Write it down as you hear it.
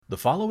The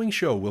following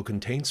show will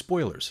contain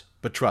spoilers,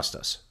 but trust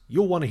us,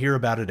 you'll want to hear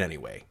about it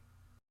anyway.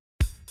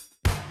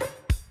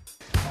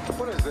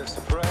 What is this,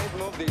 a parade?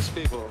 Move these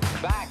people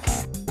back.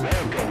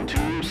 Welcome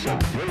to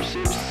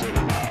Subversive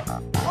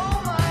Cinema.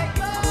 Oh my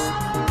God!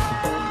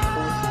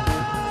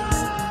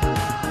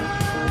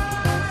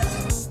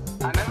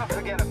 I never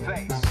forget a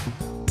face,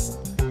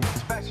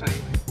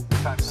 especially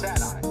if I've sat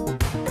on it.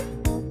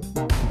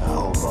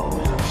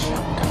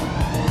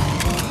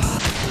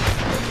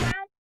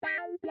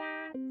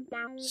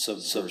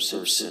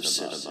 Subversive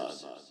Cinema.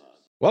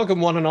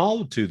 Welcome, one and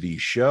all, to the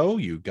show.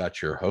 You've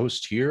got your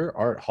host here,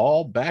 Art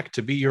Hall, back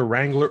to be your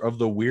wrangler of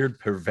the weird,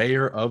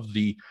 purveyor of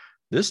the,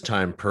 this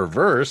time,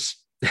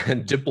 perverse,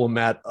 and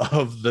diplomat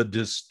of the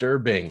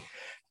disturbing.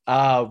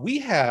 We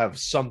have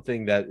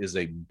something that is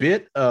a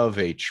bit of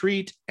a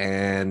treat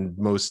and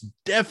most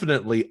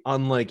definitely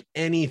unlike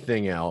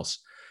anything else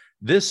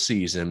this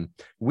season.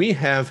 We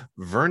have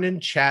Vernon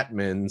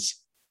Chatman's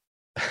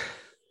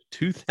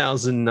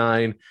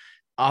 2009.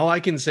 All I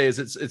can say is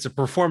it's a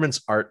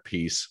performance art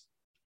piece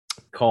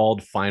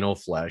called Final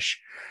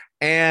Flesh.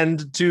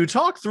 And to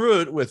talk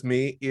through it with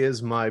me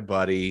is my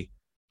buddy,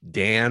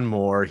 Dan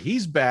Moore.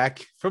 He's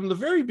back from the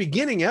very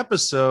beginning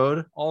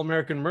episode, All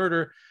American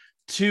Murder,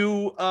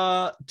 to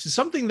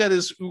something that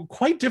is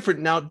quite different.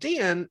 Now,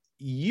 Dan,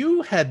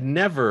 you had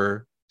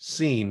never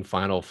seen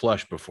Final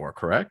Flesh before,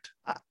 correct?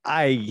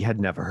 I had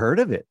never heard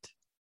of it.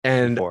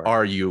 And before.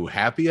 Are you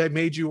happy I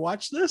made you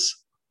watch this?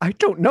 I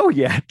don't know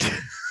yet.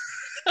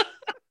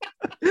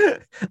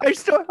 I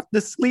still have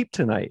to sleep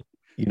tonight,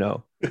 you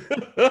know.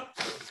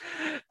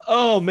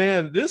 Oh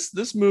man,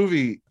 this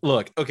movie,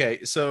 look,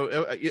 okay, so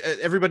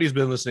everybody's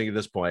been listening at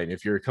this point.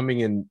 If you're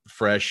coming in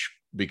fresh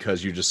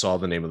because you just saw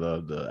the name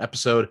of the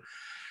episode,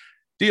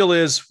 deal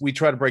is we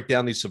try to break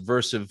down these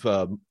subversive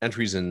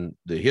entries in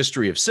the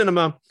history of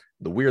cinema,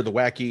 the weird, the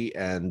wacky,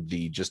 and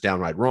the just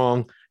downright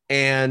wrong.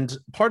 And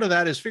part of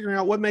that is figuring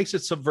out what makes it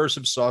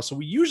subversive sauce. So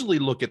we usually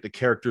look at the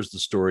characters, the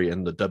story,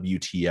 and the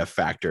WTF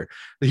factor.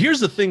 But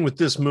here's the thing with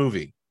this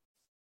movie.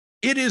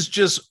 It is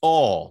just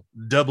all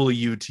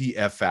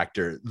WTF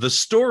factor. The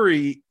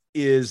story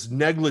is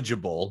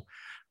negligible.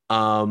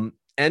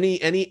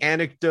 Any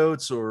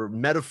anecdotes or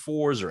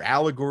metaphors or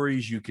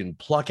allegories you can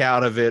pluck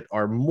out of it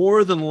are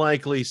more than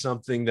likely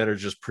something that are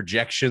just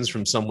projections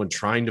from someone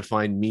trying to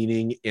find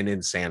meaning in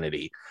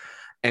insanity.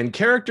 And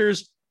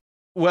characters,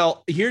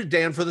 well, here,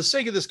 Dan, for the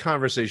sake of this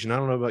conversation, I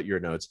don't know about your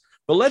notes,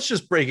 but let's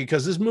just break it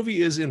because this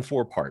movie is in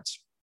 4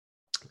 parts,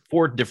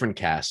 4 different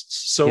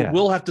casts. So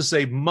We'll have to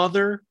say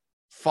mother,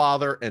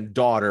 father, and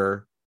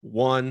daughter,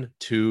 1,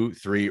 2,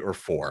 3, or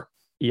 4.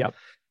 Yep.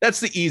 That's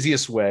the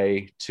easiest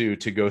way to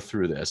go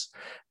through this.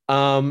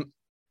 Okay,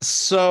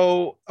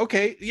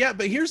 yeah,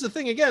 but here's the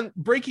thing again,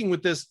 breaking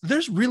with this,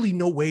 there's really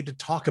no way to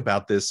talk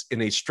about this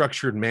in a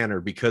structured manner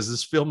because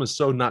this film is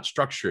so not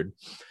structured.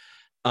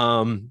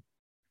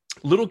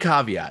 Little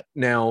caveat.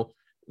 Now,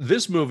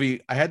 this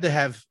movie, I had to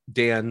have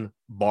Dan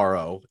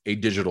borrow a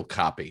digital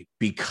copy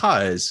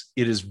because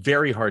it is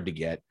very hard to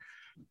get.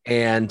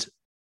 And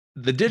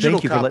the digital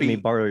Thank you copy, for letting me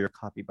borrow your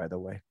copy, by the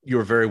way.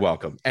 You're very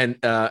welcome. And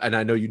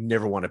I know you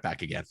never want it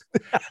back again.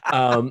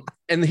 And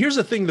here's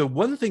the thing, the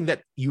one thing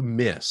that you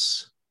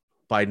miss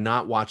by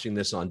not watching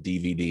this on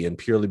DVD, and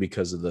purely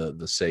because of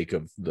the sake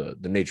of the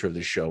nature of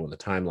the show and the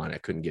timeline, I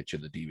couldn't get you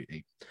the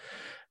DVD,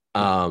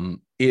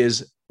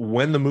 is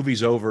when the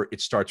movie's over,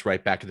 it starts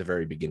right back at the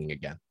very beginning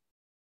again.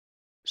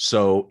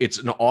 So it's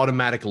an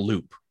automatic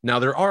loop. Now,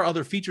 there are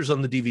other features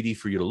on the DVD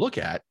for you to look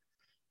at,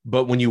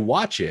 but when you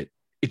watch it,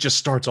 it just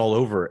starts all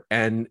over.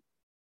 And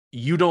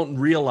you don't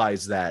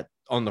realize that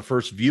on the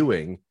first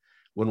viewing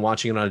when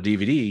watching it on a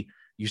DVD.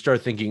 You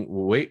start thinking,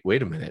 wait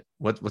a minute,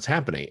 what's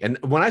happening? And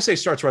when I say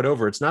starts right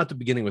over, it's not the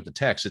beginning with the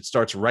text. It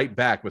starts right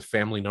back with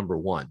family number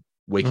 1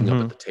 waking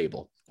up at the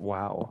table.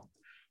 Wow.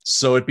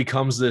 So it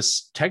becomes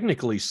this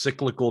technically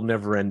cyclical,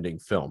 never-ending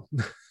film.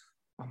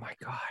 Oh my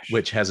gosh.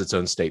 Which has its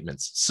own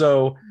statements.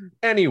 So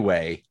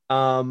anyway,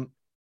 the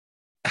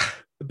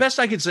best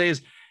I could say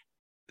is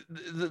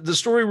the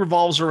story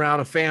revolves around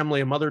a family,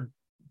 a mother,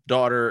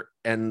 daughter,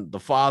 and the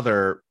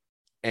father,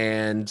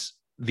 and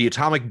the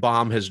atomic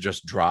bomb has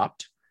just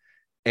dropped.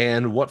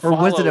 And what or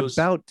follows, was it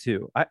about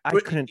to? I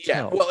couldn't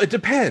tell. Well, it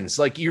depends.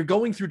 Like, you're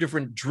going through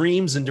different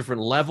dreams and different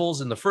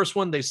levels. In the first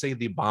one, they say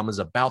the bomb is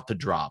about to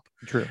drop.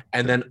 True.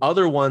 And then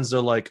other ones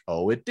are like,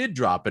 oh, it did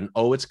drop, and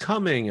oh, it's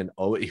coming, and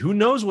oh, who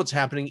knows what's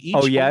happening.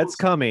 It's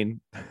coming.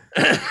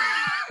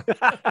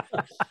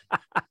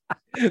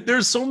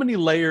 There's so many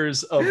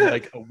layers of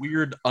like a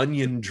weird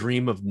onion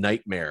dream of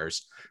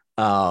nightmares.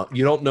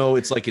 You don't know.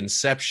 It's like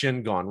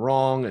Inception gone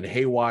wrong and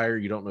haywire.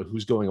 You don't know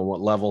who's going on what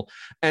level.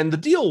 And the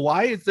deal,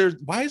 why is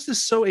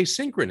this so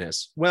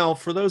asynchronous? Well,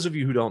 for those of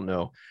you who don't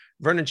know,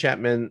 Vernon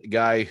Chatman,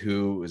 guy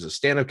who is a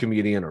stand-up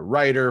comedian, a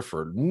writer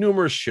for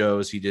numerous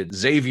shows. He did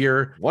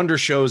Xavier, Wonder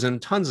Shows,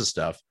 and tons of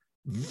stuff.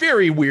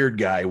 Very weird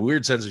guy,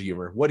 weird sense of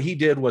humor. What he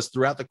did was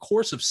throughout the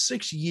course of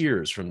 6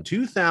 years, from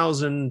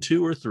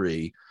 2002 or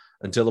 3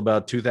 until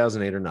about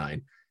 2008 or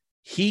 9,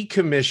 he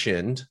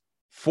commissioned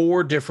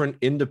 4 different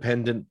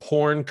independent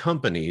porn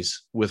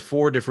companies with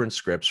 4 different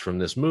scripts from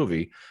this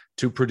movie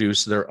to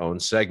produce their own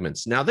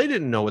segments. Now, they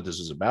didn't know what this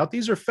was about.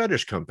 These are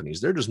fetish companies.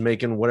 They're just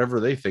making whatever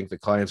they think the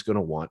client's going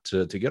to want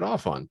to get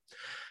off on.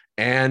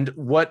 And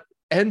what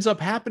ends up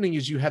happening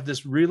is you have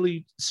this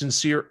really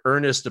sincere,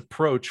 earnest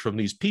approach from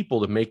these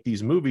people to make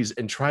these movies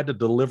and try to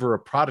deliver a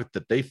product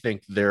that they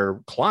think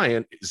their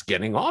client is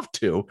getting off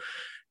to.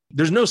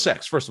 There's no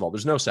sex. First of all,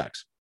 there's no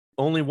sex.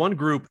 Only one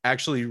group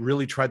actually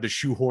really tried to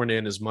shoehorn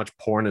in as much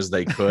porn as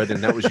they could.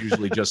 And that was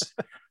usually just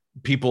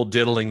people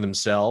diddling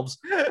themselves.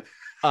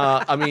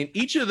 I mean,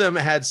 each of them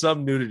had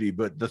some nudity,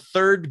 but the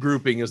third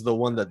grouping is the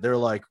one that they're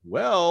like,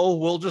 well,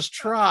 we'll just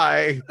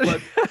try.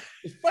 But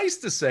suffice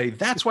to say,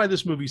 that's why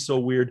this movie's so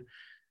weird.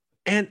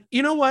 And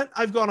you know what?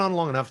 I've gone on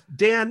long enough.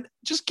 Dan,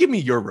 just give me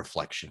your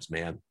reflections,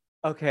 man.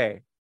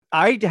 Okay.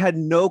 I had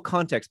no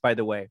context, by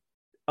the way,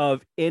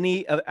 of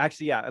any of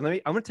actually, yeah. And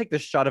I'm gonna take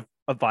this shot of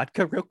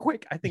vodka real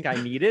quick. I think I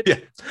need it. Yeah.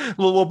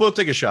 Well, we'll both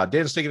take a shot.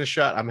 Dan's taking a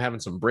shot. I'm having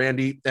some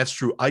brandy. That's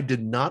true. I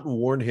did not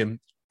warn him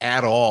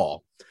at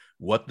all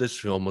what this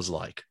film was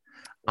like.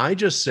 I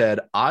just said,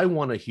 I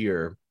want to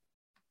hear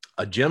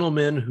a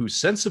gentleman whose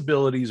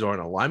sensibilities are in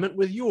alignment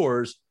with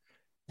yours,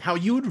 how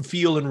you would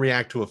feel and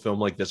react to a film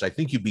like this. I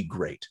think you'd be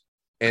great.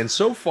 And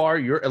so far,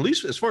 you're, at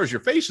least as far as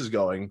your face is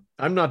going,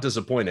 I'm not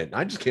disappointed.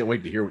 I just can't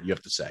wait to hear what you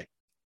have to say.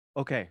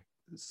 Okay.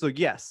 So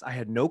yes, I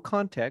had no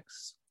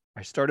context.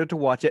 I started to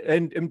watch it.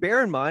 And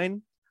bear in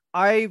mind,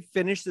 I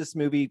finished this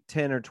movie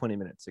 10 or 20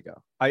 minutes ago.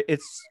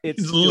 It's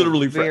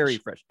literally very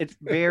fresh. It's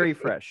very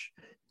fresh.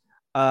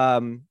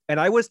 And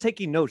I was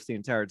taking notes the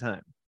entire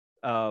time.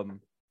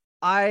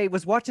 I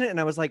was watching it and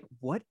I was like,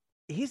 what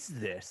is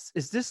this?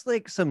 Is this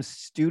like some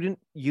student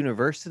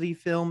university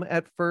film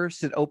at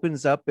first? It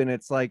opens up and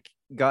it's like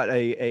got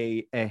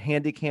a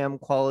handycam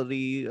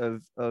quality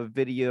of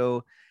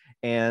video,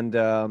 and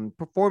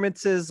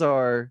performances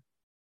are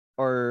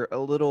a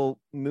little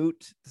moot,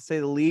 to say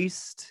the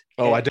least.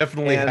 Oh, I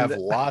definitely have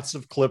lots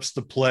of clips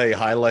to play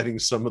highlighting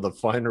some of the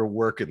finer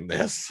work in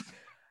this.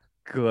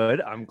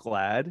 Good. I'm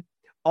glad.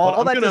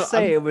 All that to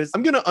say, I'm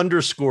going to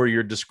underscore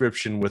your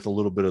description with a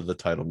little bit of the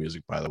title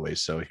music, by the way.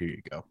 So here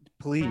you go.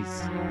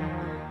 Please.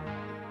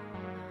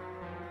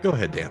 Go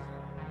ahead, Dan.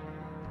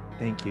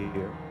 Thank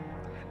you.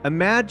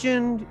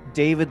 Imagine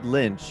David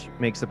Lynch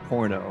makes a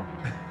porno.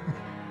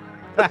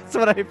 That's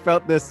what I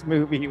felt this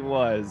movie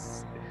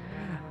was.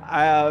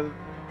 I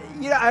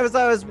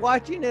was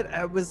watching it.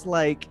 I was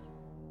like,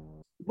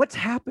 what's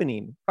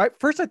happening? Right.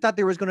 First, I thought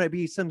there was going to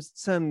be some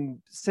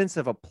sense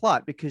of a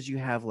plot, because you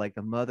have like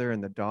the mother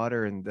and the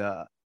daughter and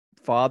the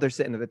father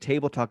sitting at the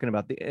table talking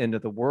about the end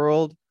of the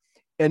world,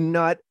 and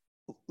not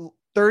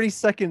 30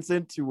 seconds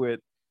into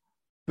it,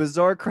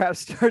 bizarre crap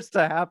starts to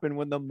happen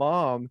when the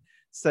mom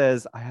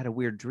says, I had a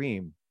weird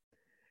dream.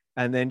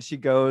 And then she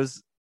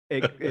goes,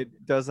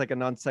 it does like a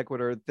non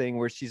sequitur thing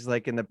where she's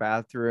like in the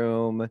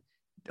bathroom,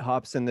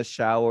 hops in the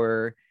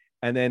shower,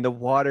 and then the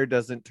water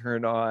doesn't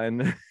turn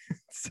on.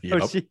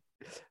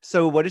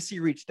 So what does she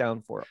reach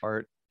down for,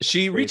 Art?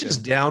 She reaches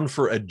down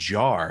for a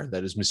jar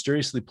that is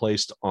mysteriously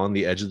placed on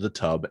the edge of the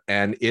tub,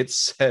 and it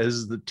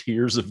says the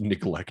tears of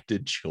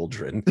neglected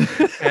children.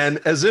 And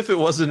as if it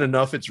wasn't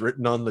enough, it's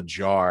written on the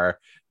jar,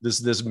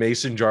 this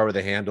mason jar with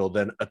a handle.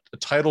 Then a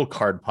title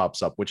card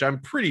pops up, which I'm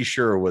pretty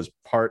sure was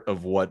part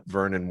of what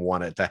Vernon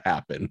wanted to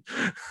happen.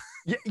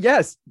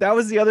 Yes, that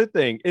was the other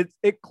thing.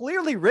 It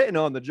clearly written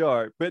on the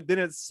jar, but then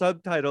it's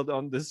subtitled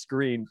on the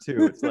screen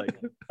too. It's like,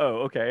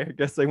 oh, okay. I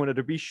guess they wanted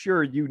to be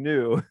sure you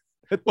knew.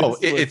 Well,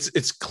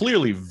 it's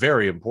clearly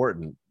very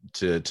important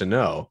to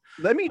know.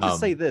 Let me just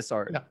say this,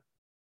 Art. Yeah.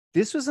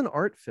 This was an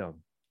art film.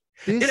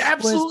 It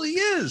absolutely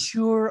is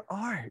pure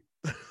art.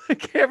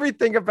 Like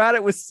everything about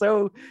it was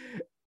so.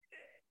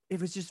 It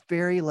was just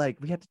very like,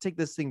 we had to take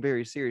this thing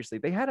very seriously.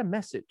 They had a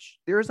message.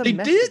 There was a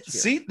message. They did.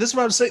 See, this is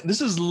what I'm saying.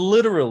 This is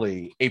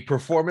literally a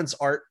performance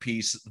art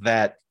piece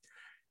that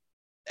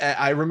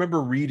I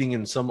remember reading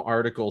in some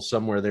article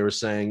somewhere. They were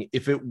saying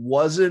if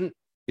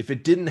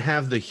it didn't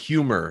have the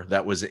humor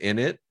that was in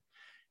it,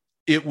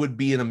 it would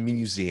be in a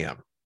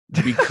museum,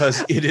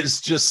 because it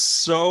is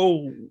just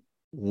so.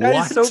 That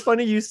is so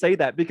funny you say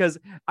that, because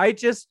I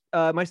just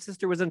my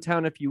sister was in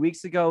town a few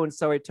weeks ago, and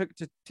so I took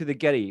to the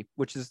Getty,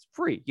 which is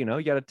free. You know,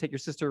 you got to take your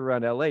sister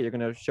around LA. You're going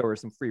to show her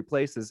some free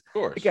places. Of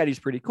course. The Getty's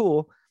pretty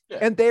cool. Yeah.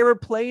 And they were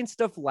playing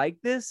stuff like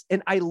this,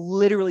 and I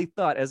literally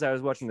thought, as I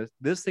was watching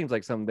this seems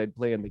like something they'd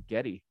play in the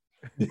Getty,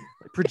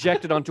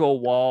 projected onto a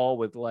wall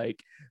with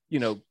like, you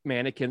know,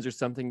 mannequins or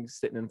something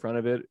sitting in front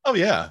of it. Oh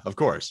yeah, of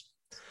course.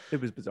 It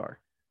was bizarre.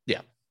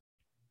 Yeah.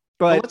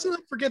 But let's not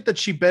forget that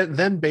she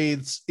then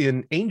bathes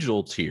in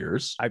angel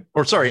tears,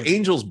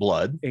 angel's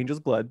blood.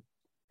 Angel's blood.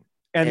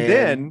 And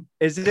then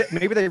is it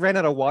maybe they ran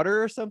out of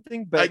water or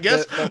something? But I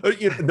guess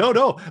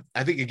no.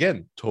 I think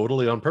again,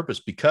 totally on purpose,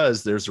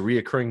 because there's a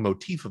reoccurring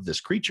motif of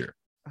this creature.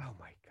 Oh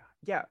my god.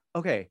 Yeah.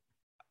 Okay.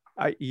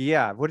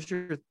 What is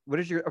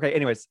your okay?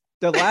 Anyways,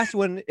 the last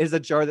one is a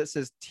jar that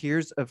says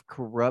 "Tears of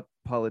Corrupt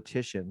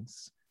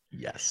Politicians."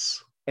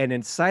 Yes. And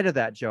inside of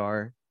that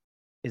jar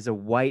is a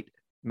white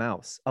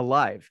mouse,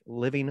 alive,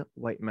 living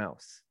white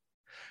mouse.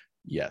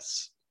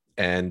 Yes.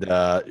 And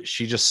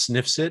she just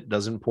sniffs it,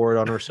 doesn't pour it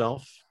on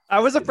herself. I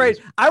was afraid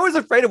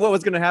of what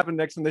was going to happen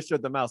next when they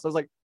showed the mouse. I was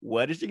like,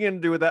 what is she going to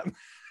do with that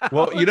mouse?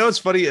 Well, you know, what's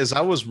funny is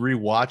I was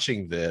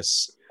rewatching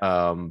this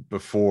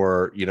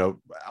before, you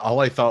know, all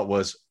I thought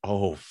was,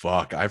 oh,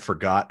 fuck, I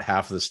forgot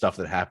half of the stuff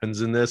that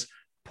happens in this.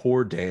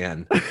 Poor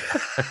Dan.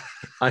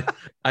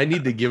 I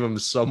need to give him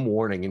some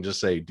warning and just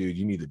say, dude,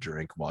 you need to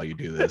drink while you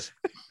do this.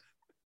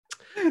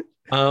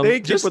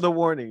 Thank you for the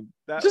warning.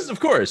 Of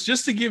course,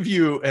 just to give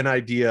you an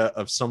idea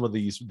of some of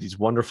these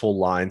wonderful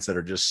lines that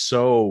are just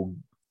so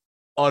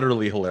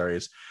utterly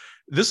hilarious.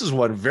 This is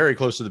one very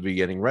close to the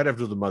beginning, right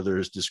after the mother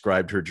has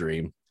described her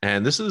dream,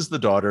 and this is the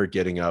daughter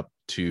getting up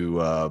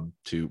to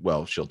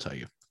well, she'll tell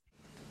you.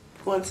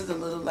 Going to the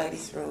little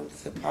lady's room,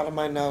 sip out of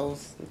my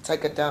nose, and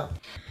take a dump.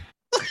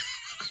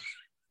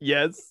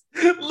 Yes.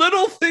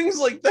 Little things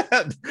like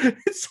that.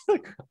 It's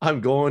like, I'm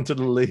going to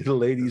the little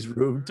lady's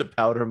room to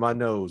powder my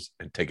nose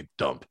and take a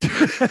dump.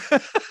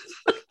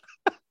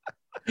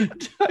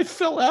 I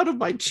fell out of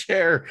my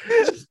chair.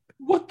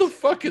 What the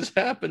fuck is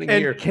happening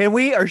here? Can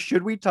we or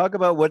should we talk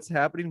about what's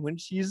happening when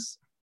she's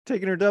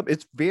taking her dump?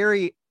 It's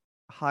very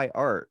high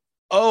art.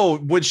 Oh,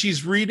 when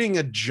she's reading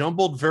a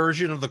jumbled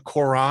version of the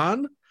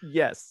Quran?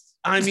 Yes.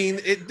 I mean,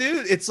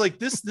 dude, it's like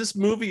this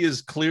movie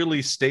is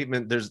clearly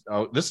statement.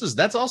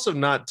 That's also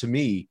not, to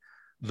me,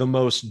 the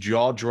most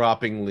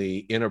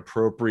jaw-droppingly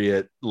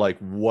inappropriate, like,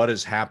 what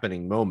is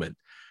happening moment.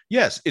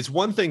 Yes, it's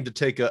one thing to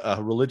take a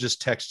religious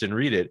text and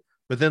read it,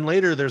 but then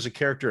later there's a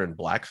character in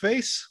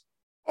blackface.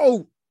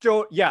 Oh,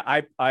 Joe,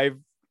 yeah, I've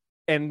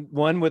and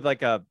one with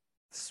like a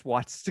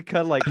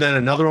swastika, like, and then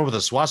another one with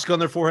a swastika on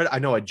their forehead. I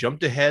know I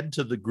jumped ahead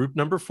to the group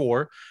number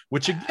 4,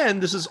 which again,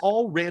 this is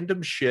all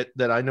random shit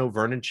that I know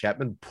Vernon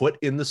Chapman put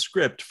in the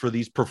script for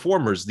these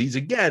performers. These,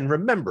 again,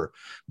 remember,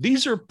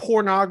 these are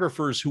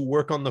pornographers who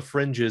work on the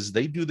fringes.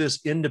 They do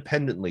this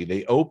independently.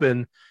 They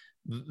open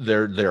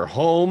their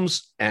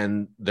homes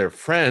and their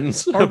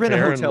friends, or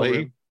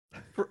apparently,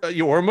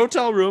 or a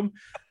motel room.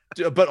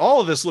 But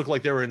all of this looked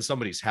like they were in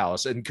somebody's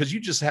house, and because you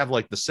just have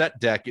like the set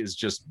deck is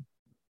just.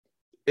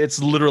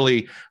 It's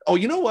literally, oh,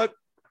 you know what?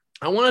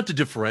 I wanted to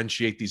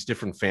differentiate these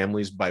different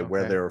families by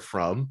where they're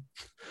from.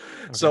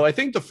 Okay. So I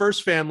think the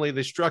first family,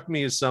 they struck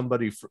me as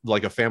somebody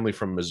like a family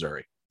from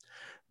Missouri.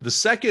 The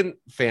second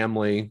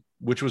family,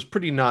 which was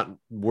pretty not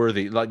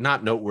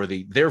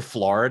noteworthy, they're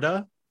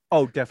Florida.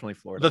 Oh, definitely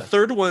Florida. The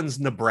third one's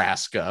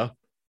Nebraska.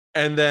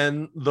 And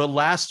then the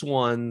last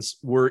ones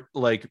were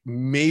like,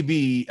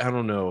 maybe, I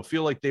don't know, I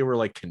feel like they were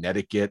like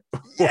Connecticut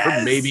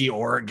or maybe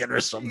Oregon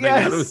or something.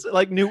 Yes,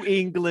 like New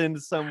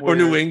England somewhere. Or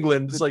New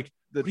England. It's like,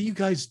 what do you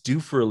guys do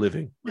for a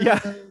living?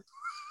 Yeah.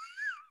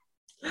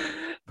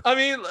 I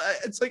mean,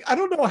 it's like, I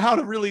don't know how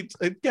to really,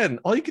 again,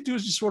 all you could do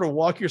is just sort of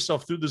walk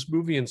yourself through this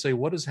movie and say,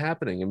 what is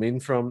happening? I mean,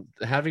 from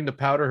having to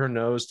powder her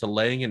nose to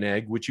laying an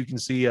egg, which you can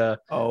see a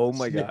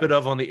snippet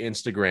of on the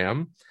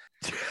Instagram.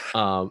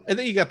 And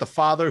then you got the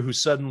father who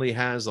suddenly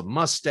has a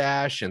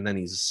mustache and then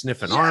he's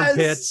sniffing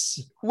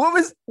armpits. What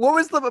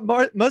was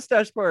the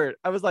mustache part?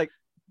 I was like,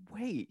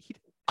 wait,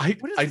 I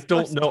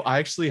don't know. I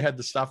actually had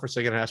to stop for a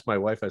second and ask my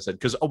wife. I said,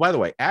 because, oh, by the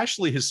way,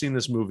 Ashley has seen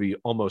this movie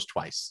almost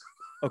twice.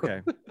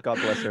 Okay. God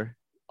bless her.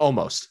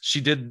 Almost. She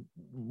did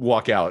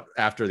walk out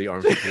after the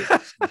armpit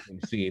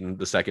scene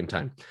the second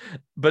time.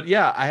 But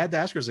yeah, I had to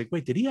ask her, I was like,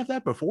 wait, did he have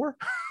that before?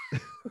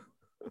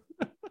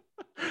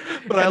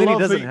 But I love he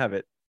doesn't have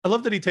it. I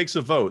love that he takes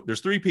a vote.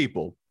 There's 3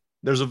 people.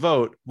 There's a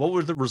vote. What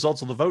were the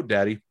results of the vote,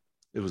 Daddy?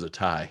 It was a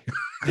tie.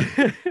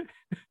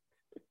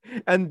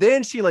 And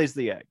then she lays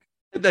the egg.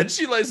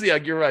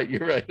 You're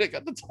right. I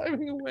got the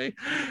timing away.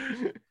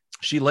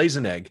 She lays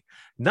an egg,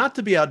 not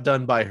to be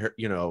outdone by her,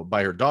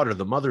 by her daughter.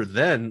 The mother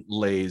then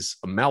lays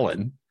a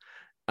melon,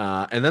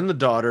 and then the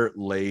daughter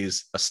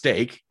lays a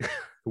steak.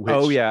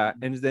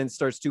 And then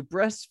starts to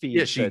breastfeed.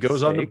 Yeah, she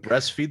goes on to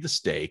breastfeed the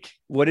steak.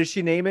 What does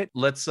she name it?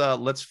 Let's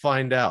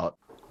find out.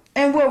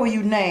 And what will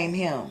you name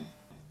him?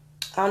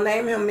 I'll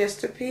name him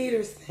Mr.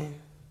 Peterson.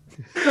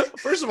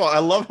 First of all, I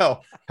love how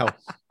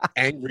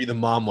angry the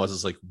mom was.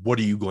 It's like, what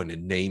are you going to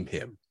name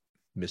him?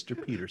 Mr.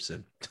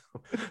 Peterson.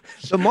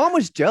 The mom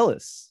was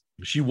jealous.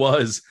 She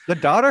was. The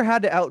daughter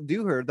had to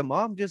outdo her. The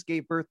mom just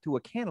gave birth to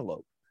a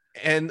cantaloupe.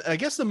 And I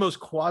guess the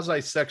most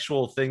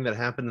quasi-sexual thing that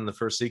happened in the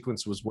first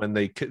sequence was when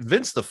they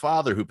convinced the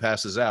father who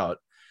passes out.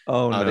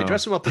 Oh, no. They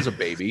dress him up as a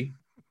baby.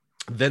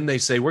 Then they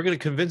say, we're going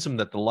to convince him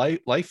that the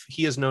life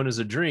he has known as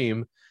a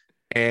dream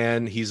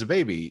and he's a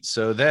baby.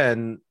 So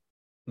then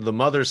the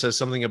mother says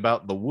something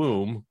about the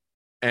womb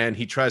and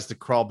he tries to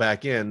crawl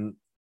back in,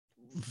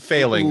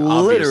 failing.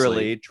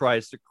 Literally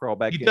tries to crawl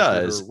back in. He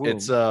does.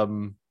 It's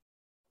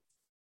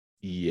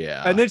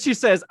yeah. And then she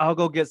says, I'll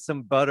go get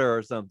some butter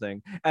or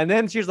something. And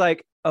then she's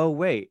like, oh,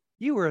 wait,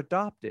 you were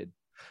adopted.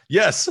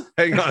 Yes.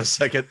 Hang on a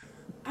second.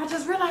 I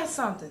just realized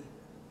something.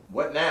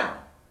 What now?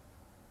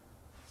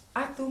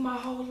 I threw my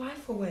whole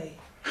life away.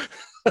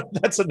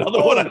 That's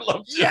another one I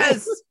love.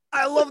 Yes.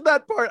 I love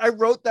that part. I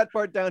wrote that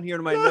part down here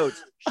in my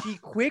notes. She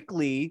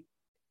quickly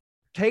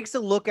takes a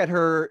look at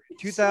her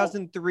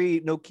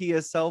 2003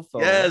 Nokia cell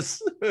phone.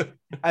 Yes.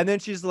 And then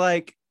she's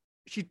like,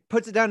 she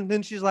puts it down and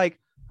then she's like,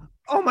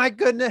 oh my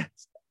goodness,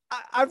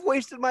 I've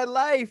wasted my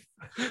life.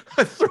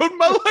 I've thrown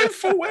my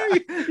life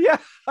away. Yeah.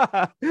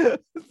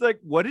 It's like,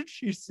 what did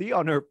she see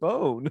on her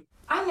phone?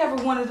 I never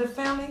wanted a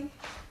family.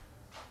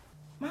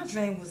 My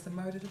dream was to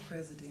murder the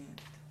president.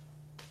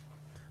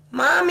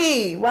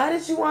 Mommy, why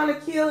did you want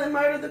to kill and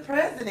murder the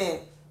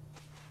president?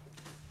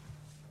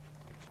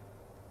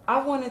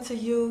 I wanted to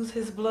use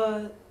his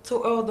blood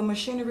to oil the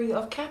machinery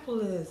of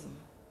capitalism.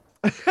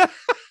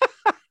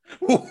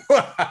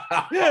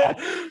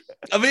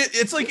 I mean,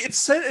 it's like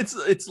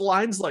it's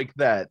lines like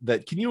that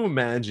can you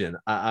imagine?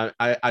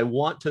 I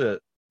want to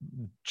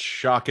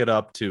chalk it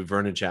up to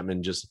Vernon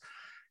Chapman just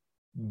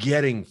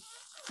getting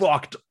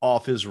fucked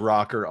off his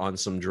rocker on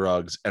some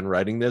drugs and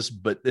writing this,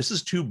 but this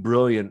is too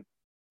brilliant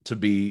to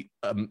be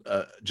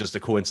just a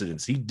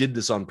coincidence. He did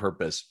this on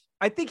purpose.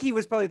 I think he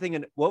was probably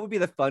thinking, what would be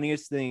the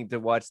funniest thing to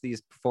watch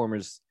these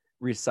performers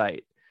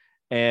recite?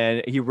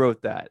 And he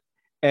wrote that.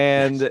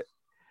 And it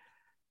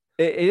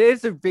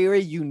is a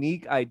very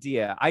unique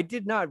idea. I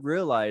did not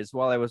realize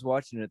while I was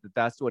watching it that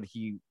that's what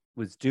he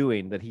was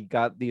doing, that he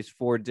got these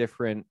 4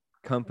 different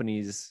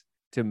companies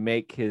to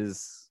make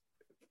his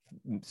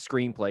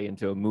screenplay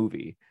into a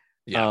movie.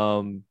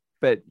 Yeah.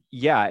 But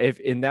yeah,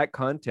 if in that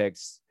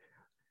context,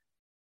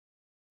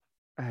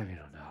 I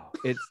don't know.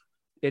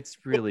 It's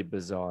really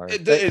bizarre.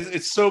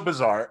 It's so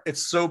bizarre.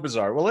 It's so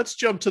bizarre. Well, let's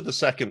jump to the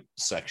second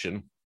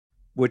section,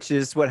 which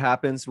is what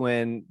happens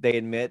when they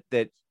admit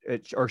that,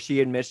 or she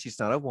admits she's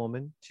not a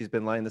woman. She's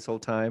been lying this whole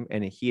time.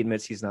 And he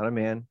admits he's not a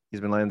man. He's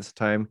been lying this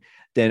time.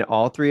 Then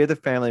all 3 of the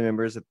family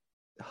members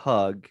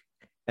hug,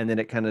 and then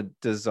it kind of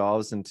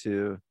dissolves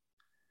into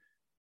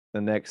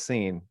the next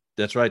scene.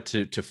 That's right.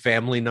 To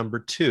family number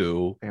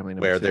 2,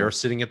 where 2. they're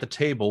sitting at the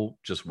table,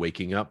 just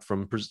waking up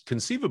from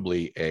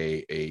conceivably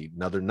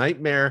another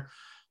nightmare.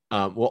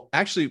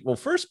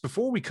 First,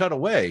 before we cut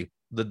away,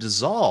 the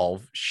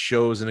dissolve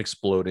shows an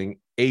exploding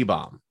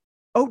A-bomb.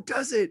 Oh,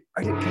 does it?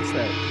 I didn't catch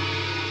that.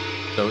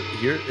 So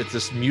here it's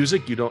this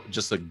music, you don't,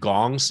 just a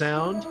gong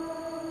sound,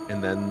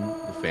 and then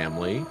the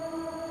family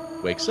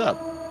wakes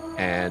up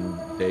and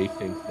they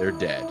think they're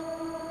dead.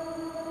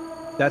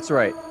 That's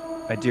right.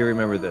 I do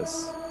remember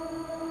this.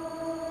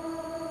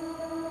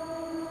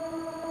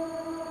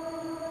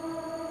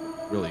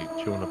 Really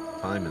showing up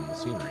the time and the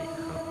scenery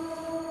here, huh?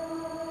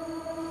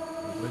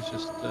 It was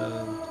just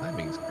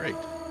timing's great.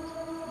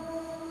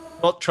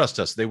 Well, trust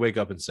us, they wake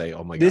up and say,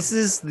 "Oh my god!" This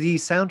is the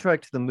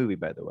soundtrack to the movie,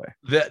 by the way.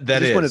 That I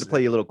just is. wanted to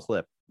play you a little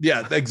clip.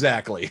 Yeah,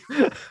 exactly.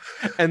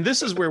 And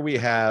this is where we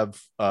have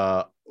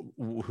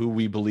who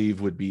we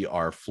believe would be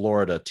our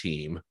Florida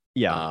team.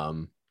 Yeah.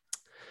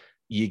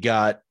 You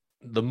got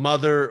the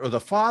mother or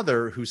the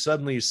father who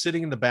suddenly is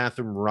sitting in the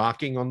bathroom,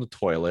 rocking on the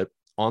toilet,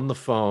 on the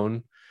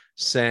phone,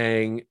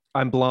 saying,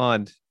 I'm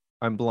blonde.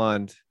 I'm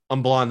blonde.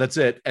 I'm blonde. That's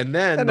it. And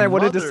then I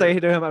wanted to say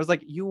to him, I was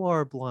like, you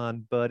are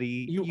blonde,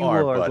 buddy. You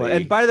are buddy. Blonde.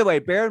 And by the way,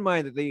 bear in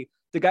mind that the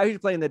guy who's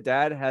playing the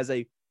dad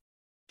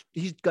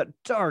he's got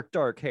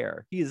dark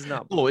hair. He is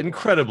not blonde. Oh,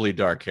 incredibly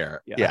dark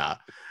hair. Yeah.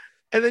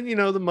 And then,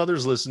 the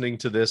mother's listening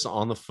to this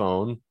on the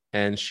phone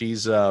and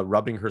she's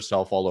rubbing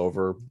herself all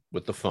over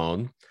with the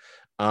phone.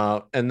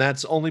 And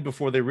that's only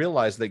before they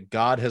realize that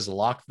God has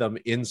locked them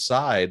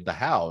inside the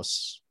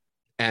house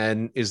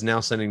and is now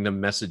sending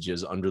them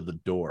messages under the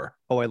door.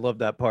 Oh, I love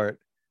that part.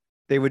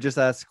 They would just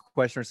ask a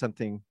question or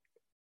something,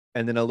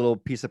 and then a little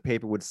piece of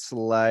paper would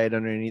slide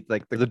underneath,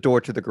 like the door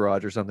to the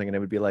garage or something, and it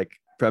would be like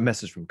a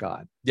message from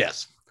God.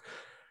 Yes.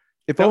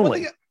 If now,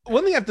 only.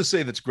 One thing I have to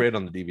say that's great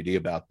on the DVD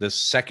about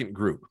this second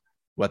group,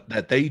 what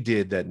that they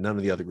did that none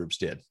of the other groups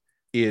did,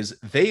 is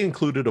they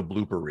included a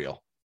blooper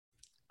reel.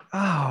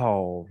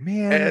 Oh,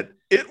 man. And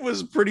it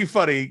was pretty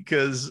funny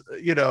because,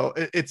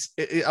 it's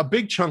a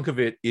big chunk of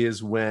it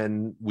is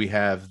when we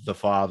have the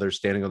father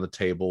standing on the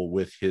table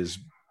with his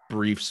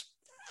briefs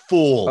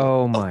full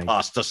of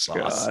pasta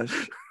sauce.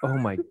 Oh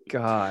my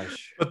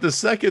gosh. But the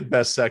second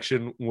best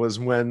section was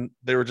when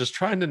they were just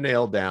trying to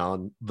nail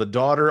down the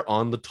daughter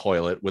on the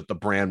toilet with the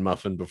bran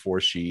muffin before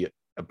she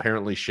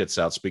apparently shits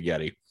out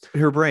spaghetti.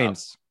 Her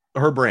brains.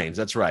 Her brains,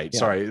 that's right. Yeah.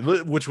 Sorry,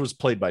 which was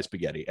played by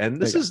Spaghetti.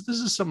 And this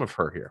is some of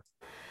her here.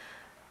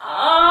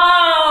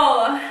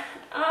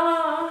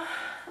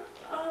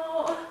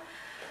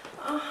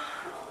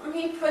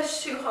 He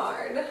pushed too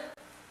hard.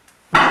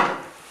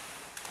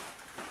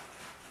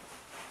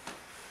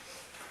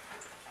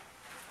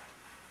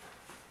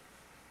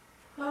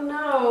 Oh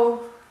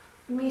no,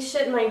 me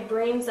shitting my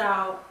brains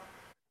out.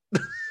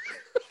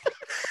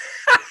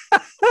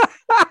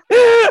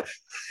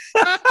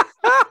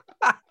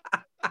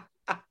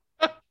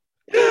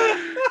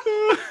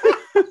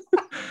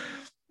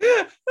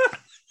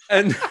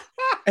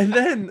 And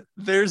then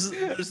there's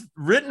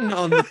written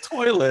on the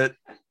toilet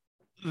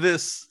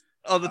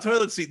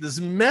seat this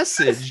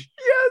message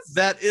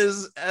that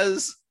is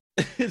as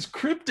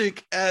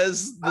cryptic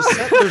as the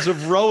settlers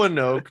of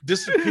Roanoke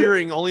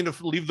disappearing only to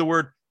leave the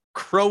word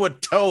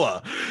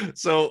Croatoa.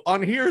 So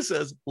on here it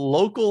says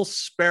local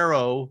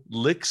sparrow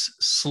licks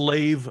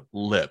slave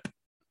lip.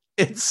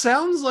 It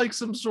sounds like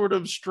some sort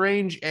of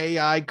strange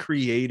AI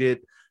created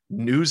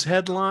news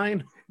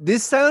headline.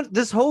 This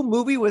whole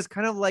movie was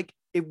kind of like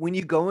when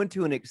you go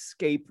into an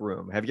escape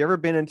room. Have you ever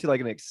been into like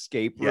an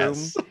escape room?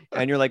 Yes.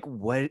 And you're like,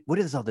 what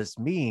does all this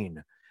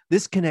mean?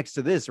 This connects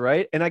to this,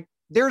 right? And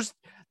there's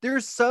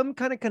some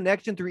kind of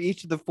connection through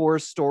each of the 4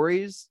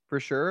 stories for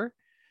sure,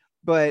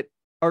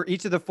 or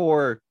each of the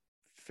 4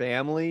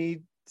 families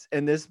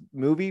in this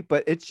movie,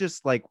 but it's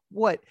just like,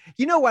 what?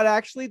 You know what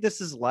actually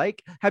this is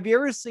like? Have you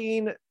ever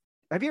seen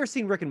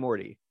Rick and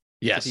Morty?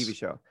 Yes. The TV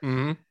show.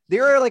 Mm-hmm.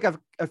 There are like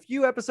a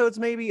few episodes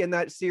maybe in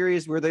that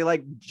series where they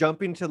like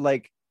jump into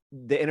like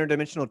the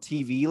interdimensional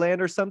TV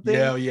land or something.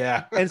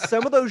 Yeah. And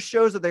some of those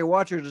shows that they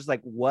watch are just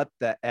like, what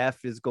the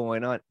F is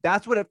going on?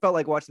 That's what it felt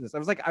like watching this.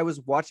 I was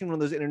watching one of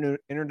those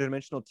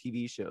interdimensional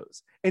TV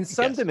shows. In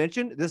some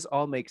dimension, this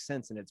all makes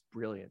sense and it's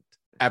brilliant.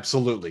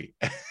 Absolutely.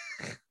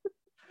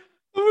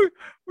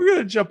 We're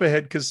gonna jump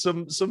ahead because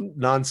some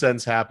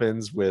nonsense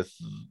happens with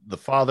the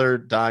father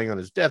dying on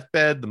his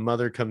deathbed. The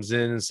mother comes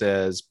in and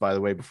says, by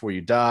the way, before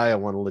you die, I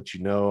want to let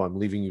you know I'm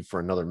leaving you for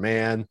another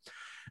man.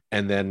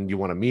 And then you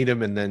want to meet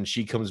him, and then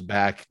she comes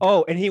back.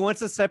 Oh, and he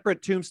wants a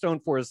separate tombstone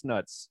for his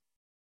nuts.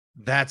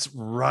 That's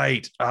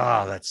right.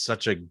 That's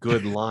such a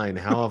good line.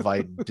 How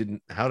did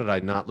I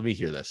not? Let me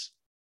hear this.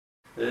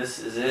 This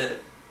is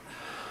it.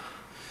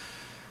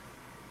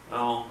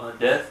 On my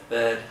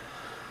deathbed.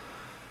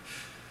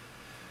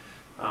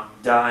 I'm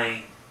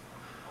dying.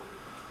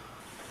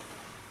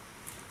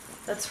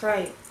 That's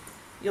right.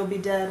 You'll be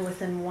dead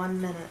within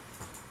 1 minute.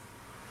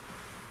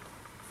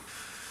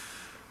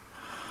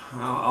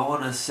 I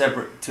want a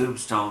separate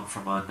tombstone for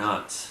my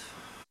nuts.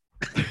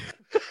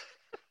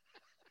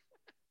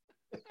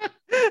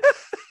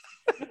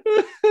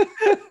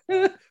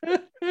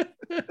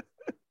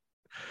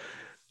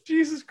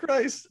 Jesus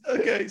Christ.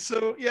 Okay,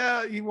 so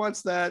yeah, he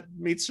wants that,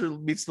 meets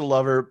the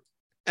lover,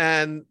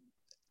 and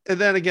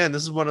then again,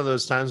 this is one of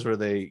those times where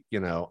they,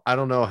 I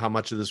don't know how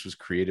much of this was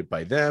created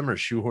by them or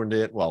shoehorned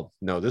it. Well,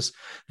 no,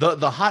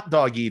 the hot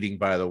dog eating,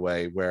 by the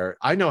way, where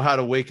I know how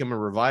to wake him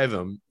and revive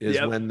him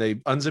is when they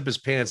unzip his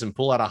pants and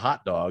pull out a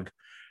hot dog,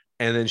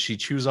 and then she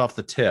chews off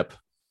the tip.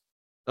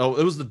 Oh,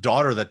 it was the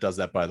daughter that does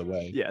that, by the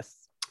way.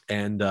 Yes.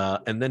 And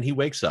then he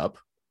wakes up.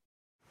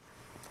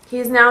 He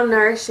is now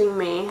nourishing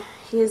me.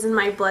 He is in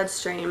my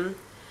bloodstream,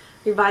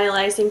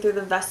 revitalizing through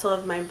the vessel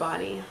of my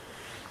body.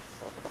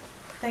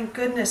 Thank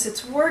goodness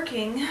it's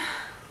working.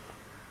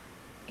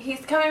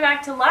 He's coming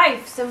back to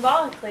life,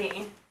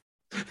 symbolically.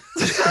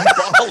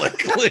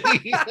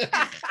 Symbolically.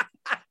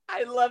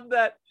 I love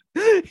that.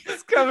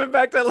 He's coming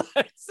back to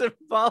life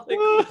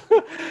symbolically.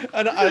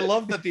 And I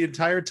love that the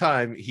entire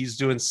time he's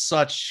doing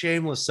such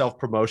shameless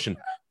self-promotion.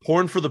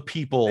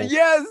 Pornforthepeople.com.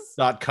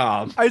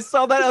 Yes. I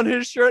saw that on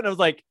his shirt and I was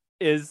like,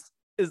 is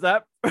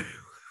that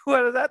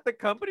what is that the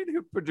company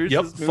who produced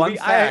this movie? Fun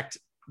fact.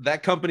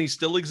 That company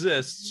still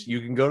exists. You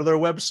can go to their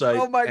website.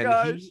 Oh my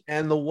gosh. He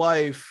and the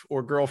wife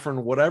or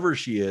girlfriend, whatever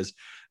she is,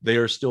 they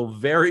are still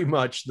very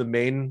much the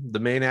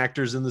main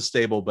actors in the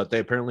stable, but they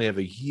apparently have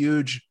a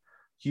huge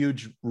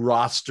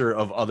roster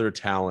of other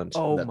talent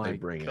that they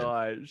bring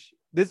in.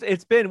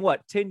 It's been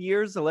what, 10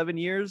 years, 11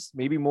 years,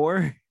 maybe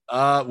more?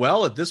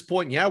 Well, at this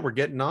point, yeah, we're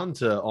getting on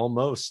to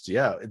almost,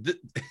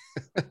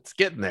 it's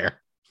getting there.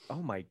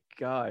 Oh my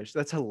gosh,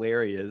 that's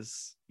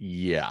hilarious.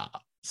 Yeah.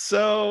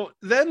 So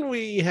then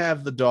we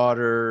have the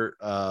daughter.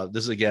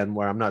 This is again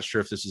where I'm not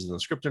sure if this is in the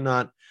script or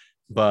not,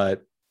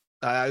 but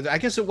I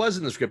guess it was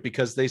in the script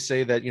because they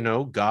say that,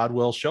 God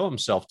will show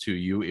himself to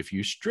you if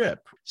you strip.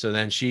 So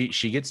then she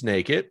gets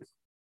naked,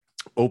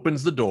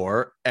 opens the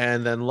door,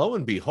 and then lo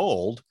and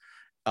behold,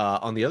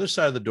 on the other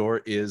side of the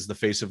door is the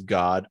face of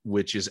God,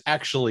 which is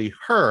actually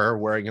her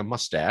wearing a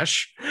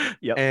mustache.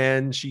 Yep.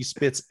 And she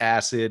spits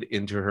acid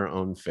into her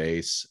own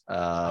face.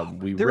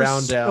 We There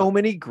round are out so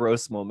many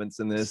gross moments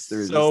in this.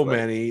 There's so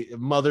many.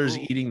 Mother's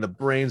eating the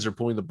brains or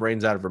pulling the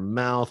brains out of her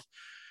mouth.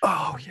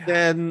 Oh yeah.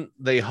 Then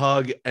they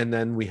hug, and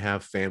then we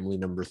have family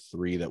number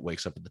 3 that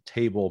wakes up at the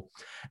table.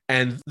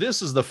 And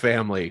this is the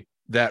family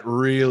that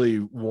really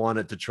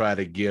wanted to try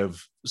to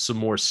give some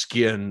more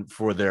skin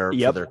for their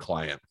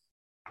client.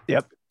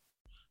 Yep.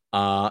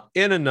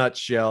 In a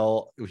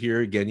nutshell,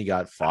 here again, you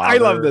got father. I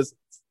love this.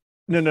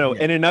 No.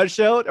 Yeah. In a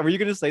nutshell, were you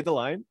going to say the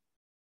line?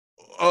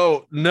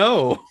 Oh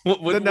no!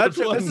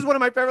 This is one of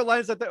my favorite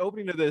lines at the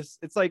opening of this.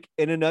 It's like,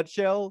 in a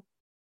nutshell,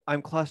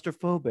 I'm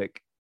claustrophobic.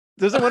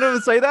 Doesn't one of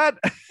them say that?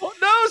 Oh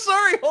no!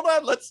 Sorry. Hold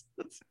on. Let's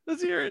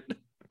hear it.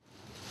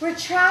 We're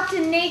trapped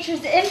in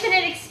nature's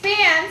infinite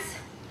expanse.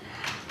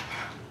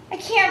 I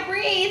can't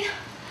breathe.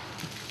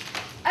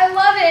 I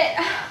love it.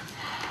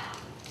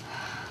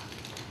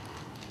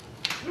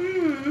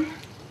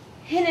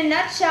 In a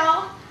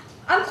nutshell,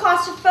 I'm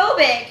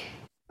claustrophobic.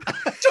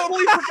 I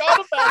totally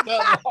forgot about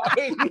that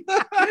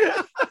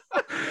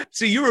line.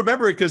 See, you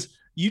remember it because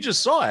you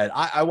just saw it.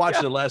 I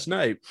watched it last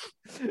night.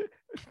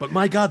 But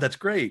my God, that's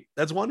great.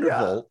 That's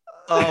wonderful.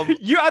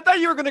 I thought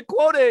you were gonna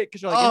quote it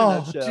because you're like, in a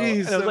Oh, nutshell.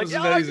 geez, And I that was was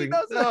like, "Oh, she amazing.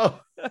 does it." No.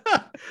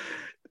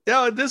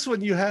 Yeah, in this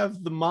one you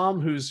have the mom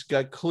who's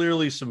got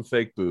clearly some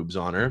fake boobs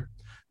on her.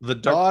 The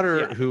daughter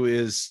yeah. who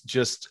is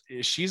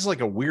she's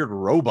like a weird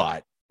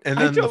robot. And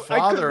I then the could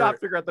father, not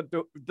figure out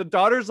the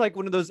daughter's like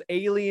one of those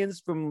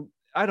aliens from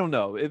I don't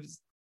know.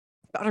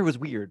 Daughter was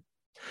weird.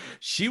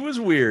 she was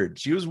weird.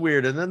 She was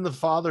weird. And then the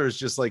father is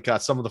just like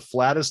got some of the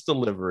flattest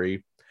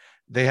delivery.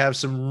 They have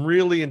some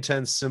really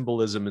intense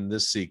symbolism in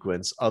this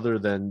sequence, other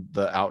than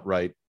the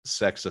outright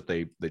sex that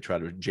they try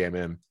to jam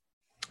in.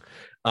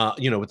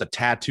 With the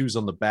tattoos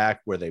on the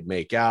back where they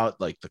make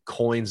out, like the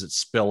coins that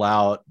spill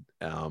out.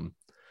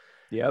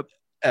 Yep.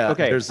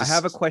 Okay, I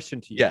have a question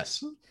to you.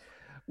 Yes.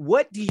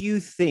 What do you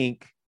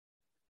think?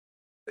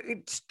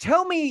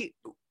 Tell me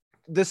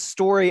the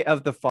story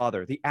of the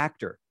father, the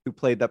actor who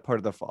played that part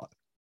of the father.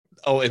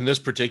 Oh, in this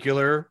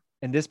particular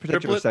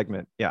triplet?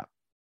 segment. Yeah.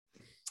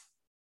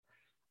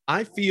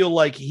 I feel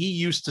like he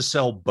used to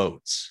sell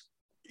boats.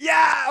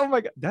 Yeah. Oh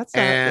my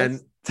God.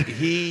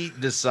 He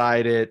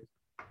decided,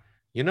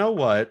 you know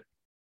what?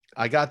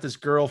 I got this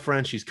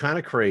girlfriend. She's kind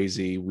of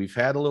crazy. We've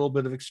had a little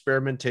bit of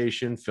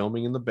experimentation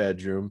filming in the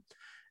bedroom.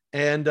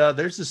 And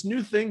there's this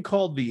new thing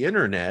called the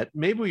internet.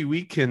 Maybe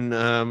we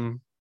can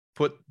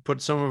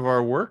put some of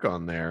our work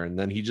on there. And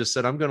then he just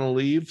said, I'm going to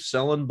leave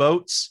selling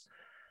boats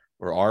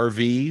or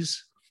RVs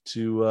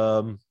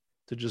to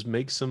just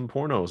make some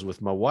pornos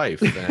with my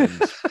wife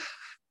and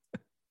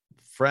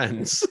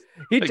friends.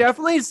 He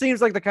definitely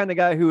seems like the kind of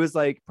guy who is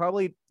like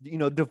probably,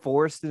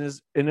 divorced in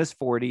his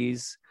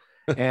 40s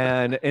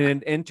and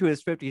into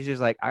his 50s. He's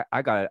like,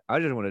 I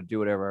just want to do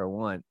whatever I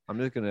want. I'm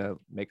just going to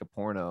make a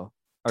porno.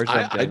 Or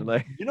something.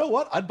 Like, you know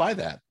what? I'd buy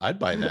that.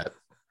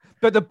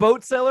 But the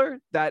boat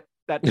seller, that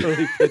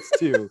totally fits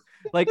too.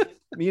 Like,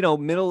 late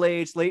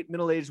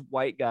middle-aged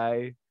white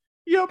guy.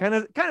 Yep. Kind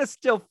of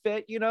still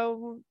fit,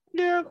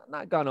 Yeah,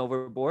 not gone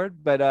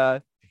overboard,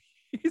 but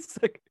he's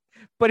like,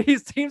 but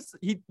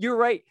you're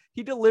right.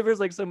 He delivers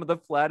like some of the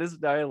flattest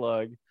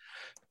dialogue.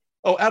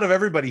 Oh, out of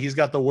everybody, he's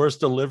got the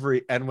worst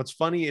delivery. And what's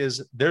funny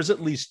is there's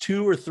at least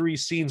 2 or 3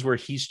 scenes where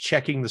he's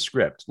checking the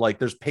script. Like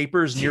there's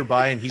papers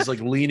nearby and he's like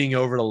leaning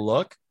over to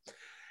look.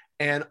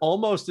 And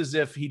almost as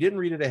if he didn't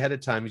read it ahead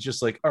of time. He's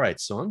just like, all right,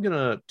 so I'm going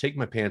to take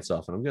my pants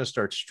off and I'm going to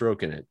start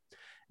stroking it.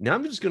 Now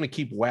I'm just going to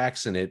keep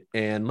waxing it.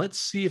 And let's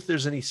see if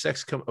there's any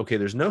sex Okay,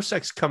 there's no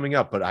sex coming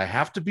up, but I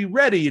have to be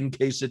ready in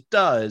case it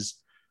does.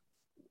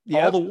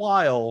 Yep. All the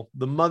while,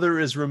 the mother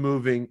is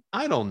removing,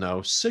 I don't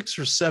know, 6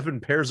 or 7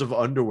 pairs of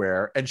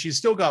underwear, and she's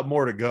still got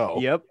more to go.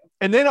 Yep.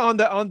 And then on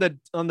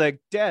the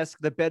desk,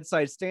 the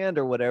bedside stand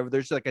or whatever,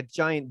 there's like a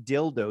giant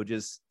dildo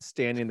just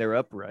standing there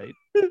upright.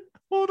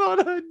 Hold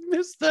on, I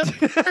missed that.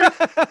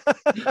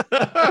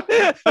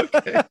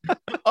 Okay.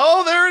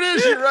 Oh, there it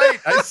is. You're right.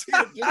 I see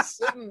it just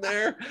sitting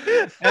there,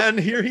 and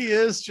here he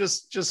is,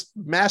 just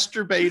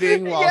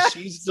masturbating while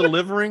she's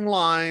delivering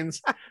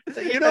lines.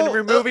 And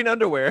removing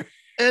underwear.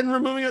 And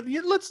removing it.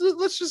 Let's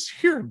just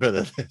hear a bit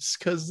of this,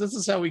 because this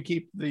is how we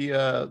keep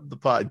the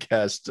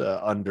podcast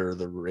under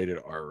the rated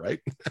R, right?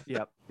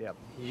 Yep.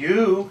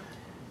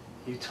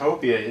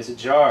 Utopia is a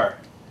jar.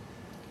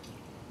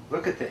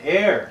 Look at the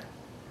air.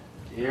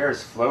 The air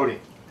is floating.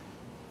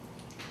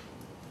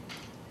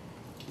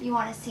 You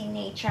want to see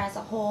nature as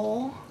a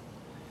whole?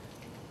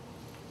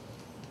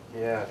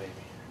 Yeah,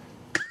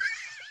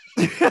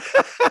 baby.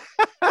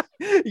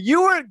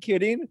 You weren't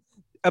kidding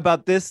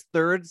about this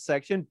third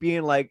section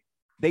being like,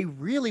 they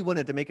really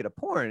wanted to make it a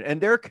porn, and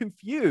they're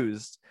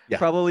confused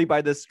probably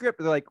by the script.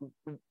 They're like,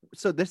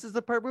 so this is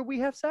the part where we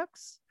have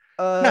sex?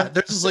 Yeah,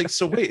 they're just like,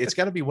 so wait, it's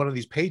got to be one of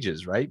these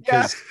pages, right?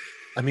 Because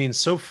I mean,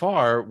 so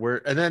far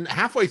and then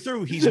halfway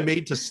through, he's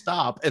made to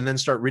stop and then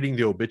start reading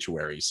the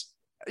obituaries.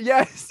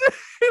 Yes.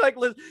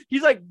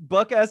 He's like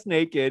buck ass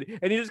naked,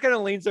 and he just kind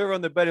of leans over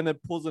on the bed and then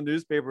pulls a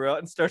newspaper out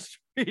and starts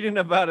reading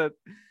about a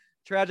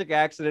tragic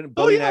accident,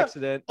 boating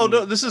accident. Oh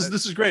no, this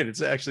is great.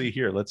 It's actually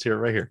here. Let's hear it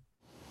right here.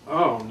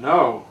 Oh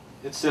no.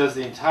 It says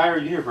the entire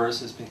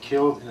universe has been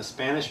killed in a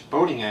Spanish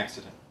boating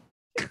accident.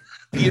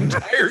 The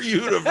entire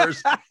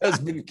universe has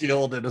been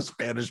killed in a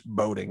Spanish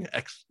boating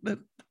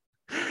accident.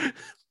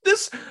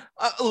 This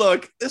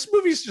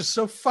movie's just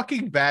so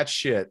fucking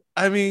batshit.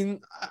 I mean,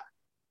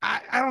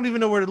 I don't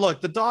even know where to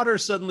look. The daughter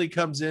suddenly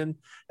comes in.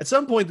 At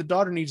some point, the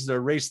daughter needs to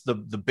erase the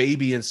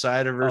baby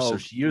inside of her, so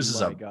she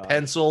uses a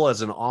pencil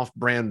as an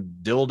off-brand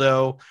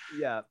dildo.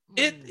 Yeah.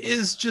 It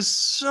is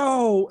just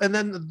so... And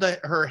then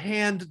her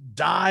hand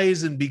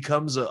dies and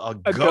becomes a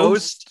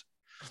ghost.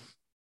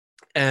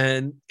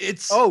 And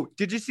it's... Oh,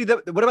 did you see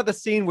that? What about the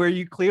scene where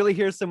you clearly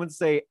hear someone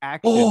say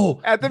action?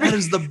 Oh, that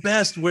is the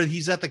best, where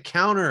he's at the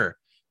counter.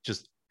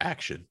 Just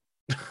action.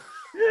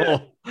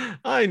 Oh,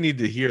 I need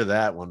to hear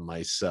that one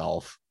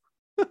myself.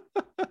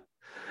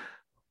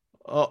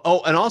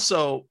 And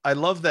also I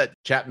love that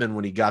Chapman,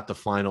 when he got the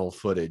final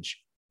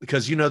footage,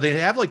 because they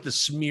have like the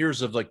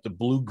smears of like the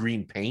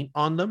blue-green paint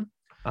on them.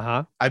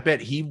 Uh-huh. I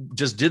bet he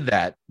just did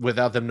that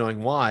without them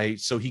knowing why,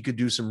 so he could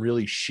do some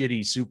really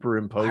shitty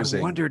superimposing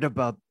I wondered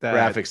about that.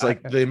 graphics,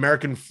 like the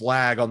American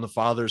flag on the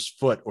father's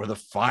foot or the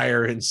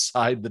fire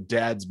inside the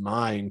dad's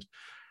mind.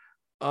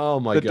 Oh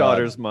my God. The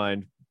daughter's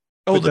mind.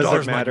 Oh, But the does it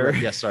daughter's matter?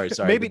 mind. Yes, sorry.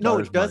 Maybe the no,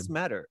 daughter's it does mind.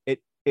 matter. It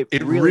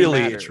It really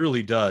it matters.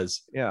 truly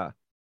does. Yeah.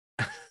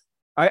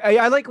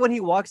 I like when he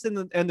walks in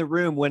the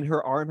room when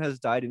her arm has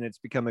died and it's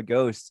become a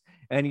ghost,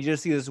 and you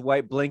just see this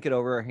white blanket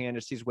over her hand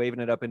as she's waving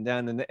it up and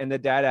down, and the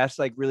dad asks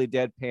like really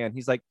deadpan.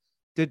 He's like,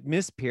 "Did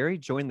Miss Perry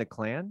join the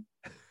clan?"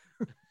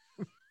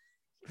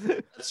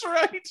 That's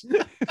right.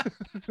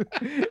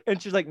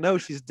 And she's like, "No,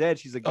 she's dead.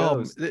 She's a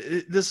ghost."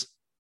 This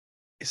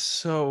is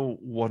so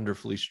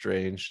wonderfully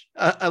strange.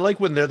 I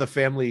like when they're the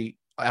family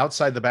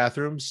outside the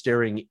bathroom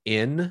staring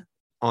in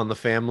on the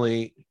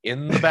family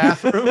in the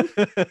bathroom.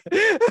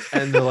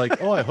 And they're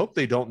like, oh, I hope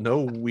they don't know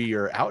we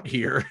are out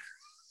here.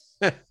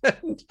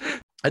 And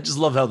I just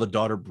love how the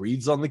daughter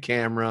breathes on the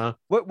camera.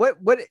 What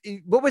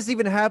was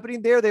even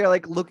happening there? They're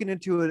like looking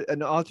into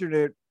an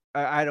alternate.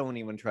 I don't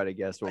even try to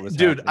guess what was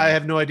happening. I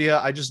have no idea.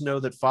 I just know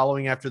that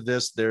following after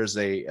this, there's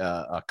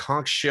a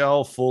conch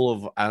shell full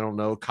of, I don't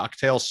know,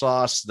 cocktail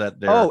sauce that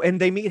they're... Oh, and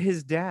they meet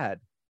his dad.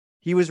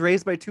 He was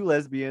raised by two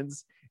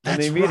lesbians. And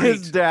That's they meet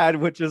his right. dad,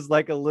 which is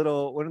like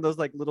one of those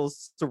like little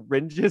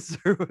syringes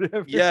or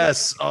whatever.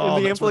 Yes. Oh,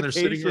 the that's when they're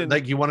sitting implication.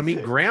 like, you want to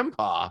meet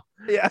grandpa?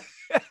 Yeah.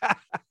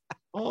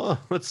 Oh,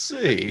 let's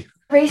see.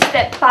 Erase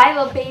that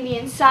Bible baby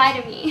inside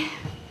of me.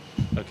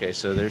 Okay,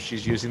 so there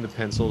she's using the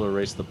pencil to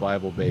erase the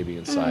Bible baby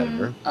inside of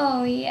her.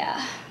 Oh,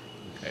 yeah.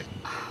 Okay.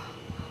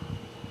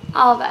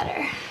 All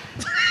better.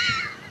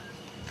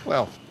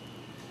 Well,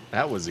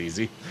 that was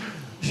easy.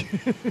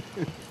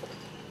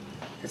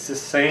 It's the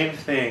same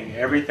thing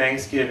every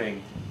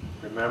Thanksgiving.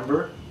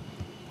 Remember?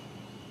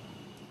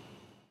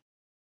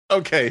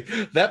 Okay,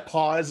 that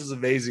pause is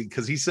amazing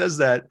because he says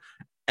that,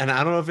 and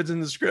I don't know if it's in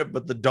the script,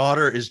 but the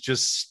daughter is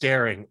just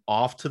staring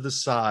off to the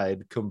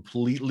side,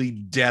 completely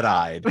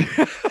dead-eyed.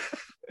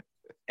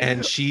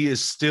 And she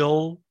is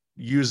still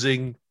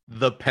using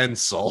the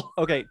pencil.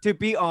 Okay, to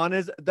be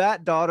honest,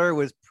 that daughter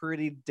was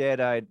pretty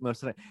dead-eyed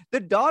most of the time. The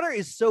daughter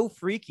is so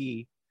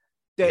freaky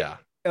that Yeah.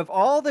 of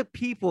all the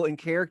people and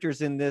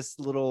characters in this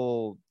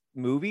little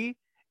movie,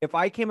 if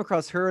I came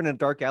across her in a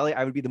dark alley,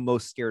 I would be the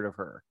most scared of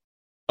her.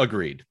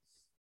 Agreed.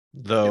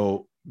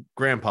 Though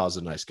Grandpa's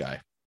a nice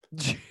guy.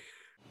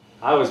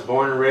 I was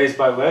born and raised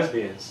by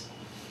lesbians.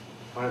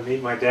 Want to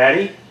meet my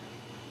daddy?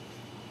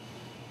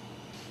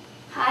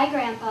 Hi,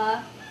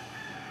 Grandpa.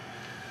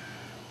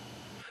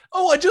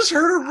 Oh, I just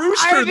heard a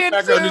rooster in the did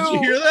background. Did too.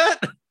 you hear that?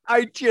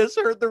 I just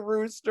heard the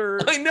rooster.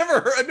 I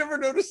never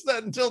noticed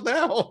that until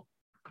now.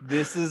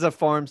 This is a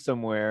farm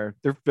somewhere.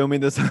 They're filming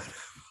this.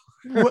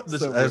 What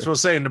this, that's what I'm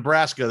saying.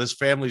 Nebraska. This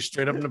family's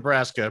straight up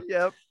Nebraska.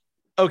 Yep.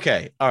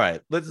 Okay. All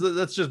right.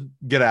 Let's just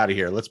get out of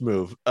here. Let's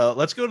move.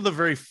 Let's go to the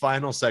very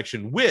final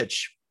section,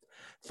 which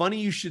funny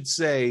you should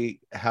say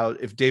how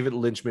if David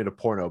Lynch made a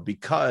porno,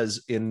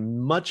 because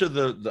in much of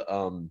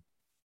the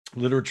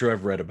literature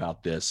I've read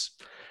about this,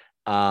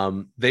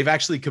 they've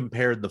actually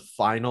compared the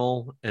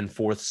final and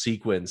fourth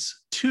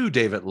sequence to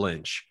David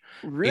Lynch.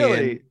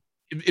 Really?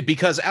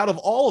 Because out of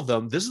all of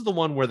them, this is the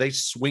one where they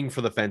swing for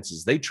the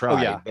fences. They try.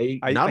 Oh, yeah. They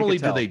I not could only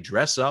do tell. they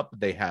dress up,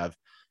 they have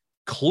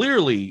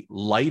clearly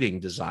lighting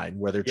design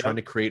where they're Yep. trying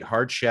to create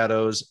hard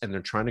shadows and they're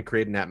trying to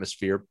create an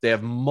atmosphere. They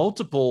have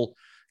multiple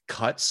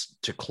cuts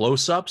to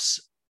close-ups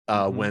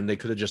when they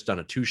could have just done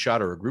a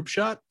two-shot or a group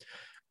shot.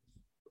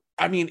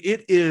 I mean,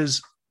 it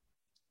is.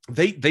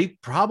 They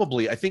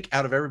probably, I think,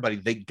 out of everybody,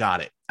 they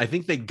got it. I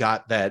think they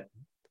got that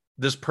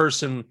this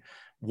person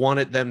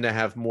wanted them to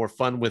have more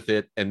fun with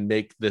it and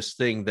make this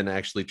thing than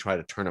actually try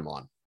to turn them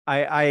on.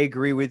 I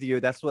agree with you.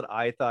 That's what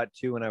I thought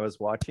too when I was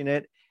watching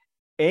it.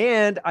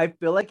 And I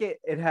feel like it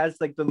has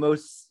like the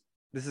most,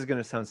 this is going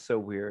to sound so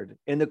weird.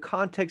 In the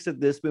context of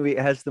this movie, it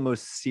has the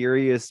most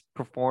serious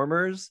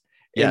performers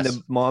in Yes.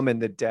 the mom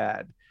and the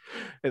dad,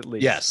 at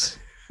least. Yes.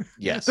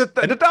 Yes.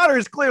 The daughter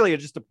is clearly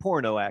just a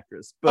porno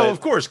actress. But Oh, of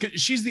course. 'Cause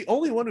she's the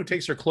only one who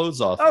takes her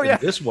clothes off Oh, in yeah.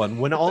 this one,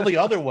 when all the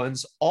other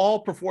ones, all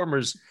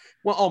performers,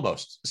 well,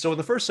 almost. So in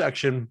the first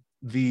section,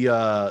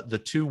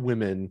 the two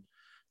women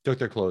took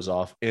their clothes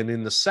off. And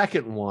in the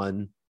second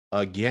one,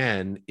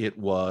 again, it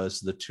was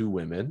the two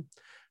women.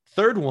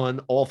 Third one,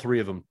 all three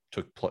of them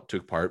took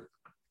part.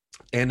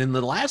 And in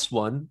the last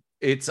one,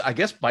 it's, I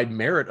guess, by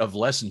merit of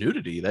less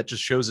nudity. That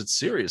just shows its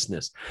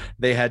seriousness.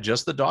 They had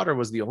just the daughter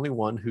was the only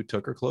one who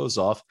took her clothes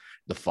off.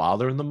 The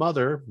father and the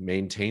mother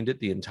maintained it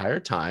the entire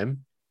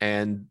time,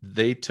 and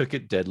they took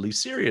it deadly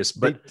serious.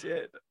 But they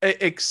did.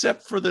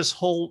 except for this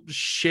whole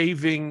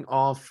shaving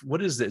off,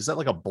 what is this? Is that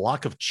like a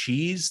block of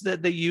cheese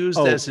that they used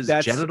Oh, as his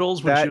that's-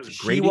 genitals when she was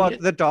grating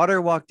it? The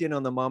daughter walked in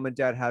on the mom and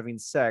dad having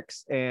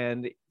sex,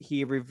 and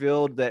he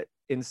revealed that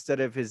instead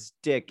of his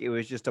dick, it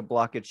was just a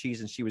block of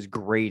cheese, and she was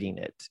grating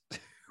it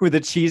with a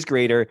cheese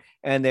grater,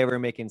 and they were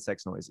making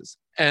sex noises.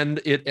 And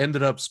it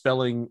ended up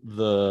spelling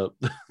the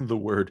the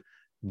word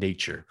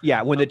nature.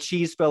 Yeah, when the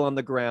cheese fell on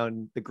the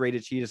ground, the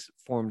grated cheese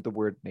formed the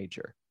word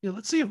nature. Yeah,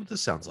 let's see what this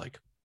sounds like.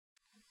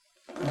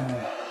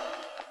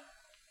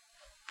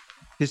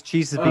 His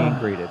cheese is being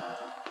grated.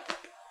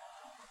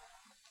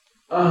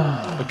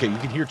 Okay, you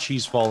can hear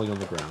cheese falling on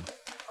the ground.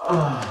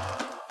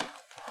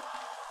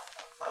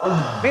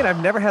 Man,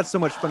 I've never had so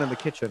much fun in the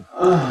kitchen.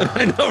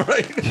 I know,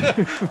 right?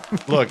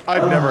 Look,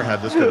 I've never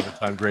had this kind of a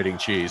time grating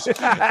cheese.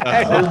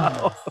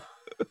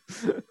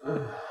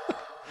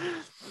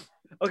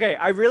 Okay,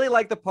 I really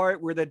like the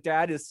part where the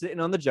dad is sitting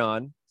on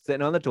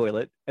the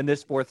toilet in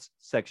this fourth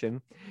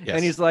section. Yes.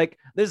 And he's like,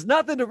 there's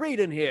nothing to read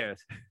in here.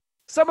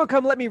 Someone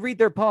come let me read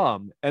their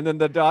palm. And then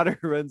the daughter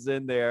runs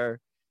in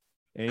there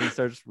and he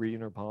starts reading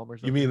her palm or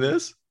something. You mean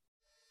this?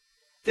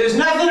 There's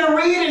nothing to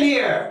read in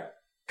here.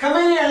 Come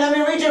in here and let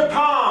me read your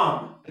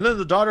palm. And then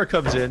the daughter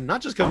comes in,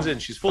 not just comes in,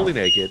 she's fully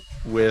naked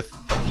with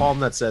a palm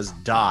that says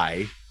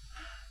die.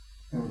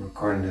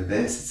 According to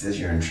this, it says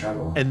you're in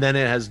trouble. And then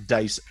it has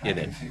dice in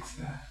I it. can fix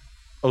that.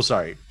 Oh,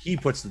 sorry. He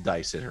puts the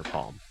dice in her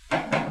palm.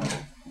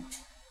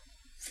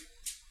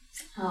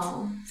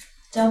 Oh,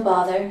 don't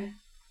bother.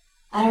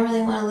 I don't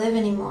really want to live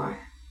anymore.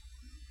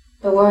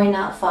 But worry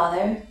not,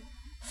 Father,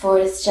 for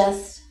it is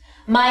just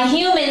my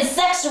human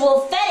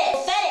sexual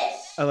fetish.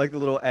 I like the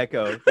little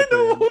echo.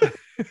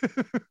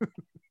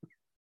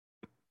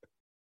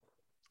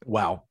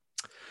 Wow.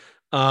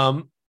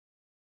 Then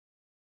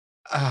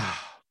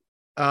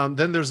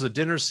there's the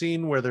dinner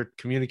scene where they're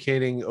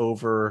communicating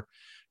over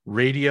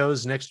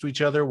radios next to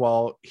each other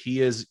while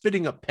he is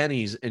fitting up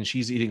pennies and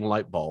she's eating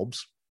light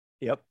bulbs.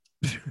 Yep.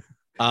 She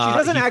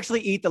doesn't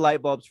actually eat the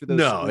light bulbs for those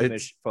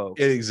squeamish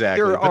folks.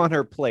 Exactly. They're on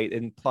her plate,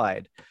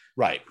 implied.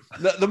 Right.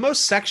 The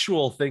most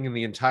sexual thing in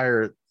the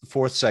entire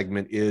fourth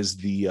segment is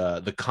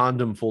the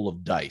condom full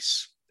of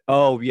dice.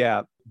 Oh,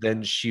 yeah.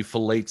 Then she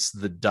fillets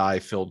the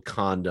dye-filled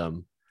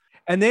condom.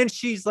 And then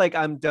she's like,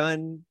 I'm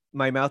done.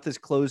 My mouth is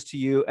closed to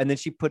you. And then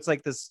she puts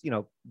like this,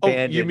 bandage.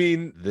 Oh, you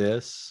mean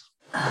this?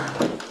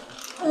 Oh,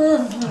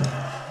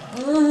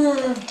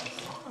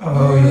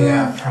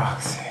 yeah,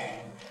 Proxy.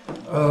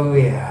 Oh,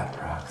 yeah,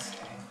 Proxy.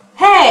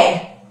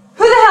 Hey!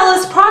 Who the hell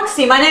is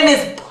Proxy? My name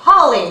is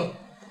Polly.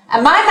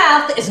 And my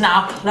mouth is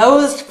now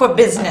closed for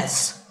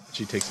business.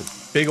 She takes a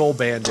big old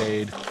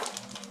Band-Aid.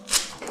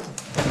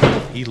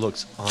 He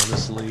looks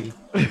honestly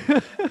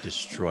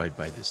destroyed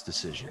by this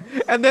decision.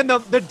 And then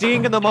the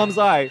ding in the mom's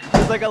eye.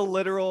 There's like a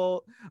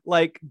literal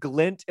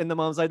glint in the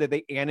mom's eye that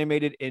they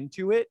animated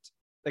into it.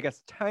 Like a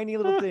tiny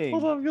little thing.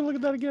 Hold on, I'm gonna look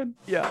at that again.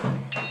 Yeah.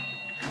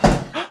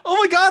 Oh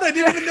my God, I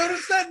didn't even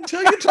notice that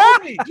until you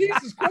told me.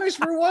 Jesus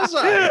Christ, where was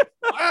I?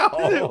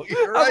 Wow,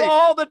 you're right. Of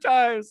all the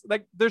times,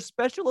 like their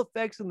special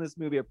effects in this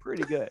movie are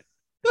pretty good.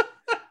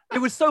 It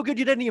was so good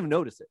you didn't even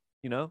notice it,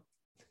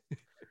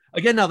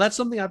 Again, now that's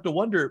something I have to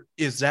wonder,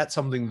 is that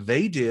something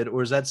they did,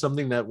 or is that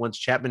something that once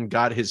Chapman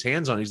got his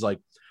hands on, he's like,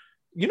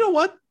 you know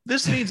what?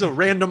 This needs a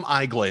random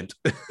eye glint.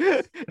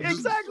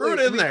 Exactly. Throw it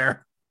in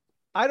there.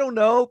 I don't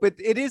know, but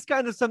it is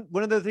kind of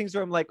one of the things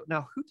where I'm like,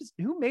 now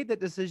who made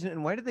that decision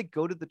and why did they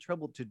go to the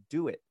trouble to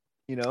do it?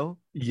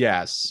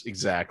 Yes,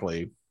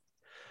 exactly.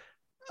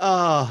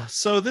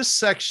 So this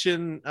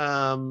section,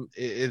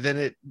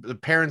 the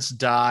parents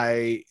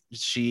die.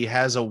 She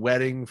has a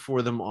wedding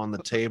for them on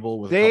the table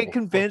with. They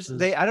convinced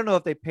I don't know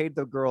if they paid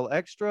the girl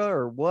extra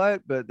or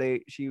what, but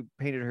she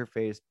painted her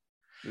face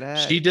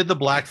black. She did the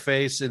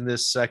blackface in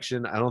this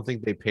section. I don't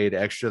think they paid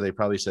extra. They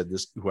probably said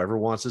whoever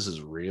wants this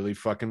is really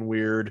fucking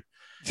weird.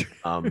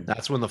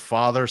 That's when the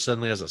father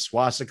suddenly has a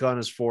swastika on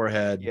his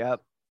forehead.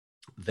 Yep.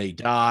 They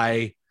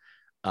die.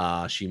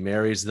 She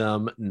marries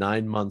them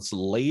 9 months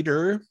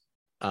later.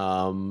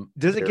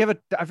 Does it give a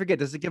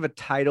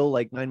title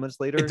like 9 months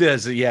later? It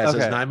does. Yeah. It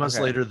Okay, says 9 months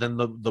okay. later, then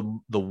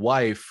the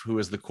wife, who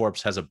is the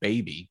corpse, has a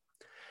baby.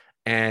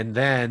 And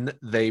then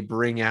they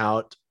bring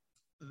out,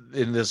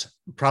 in this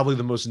probably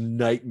the most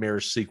nightmare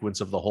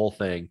sequence of the whole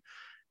thing,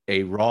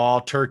 a raw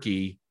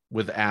turkey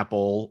with an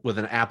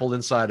apple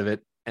inside of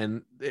it.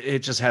 And it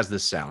just has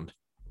this sound.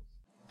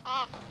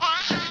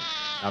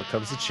 Out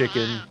comes the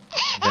chicken.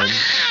 Then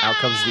out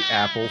comes the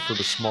apple for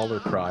the smaller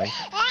cry.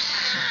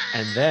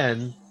 And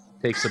then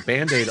takes a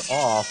Band-Aid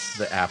off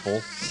the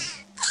apple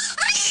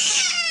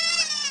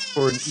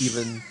for an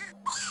even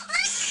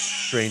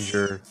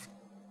stranger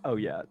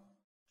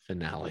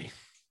finale.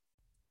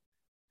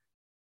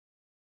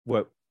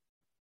 What?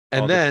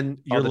 And then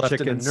you're all the left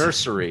chickens. in a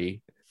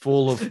nursery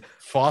full of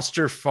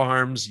Foster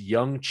Farms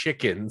young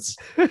chickens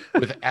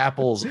with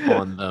apples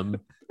on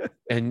them,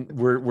 and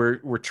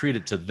we're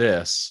treated to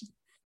this.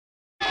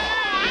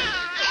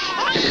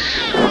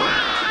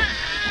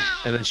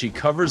 And then she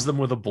covers them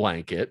with a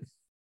blanket,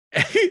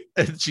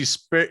 and she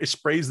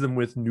sprays them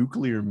with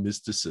nuclear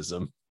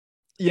mysticism.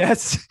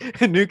 Yes,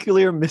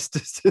 nuclear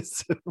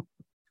mysticism.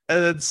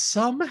 And then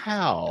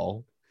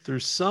somehow,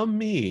 through some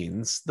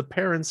means, the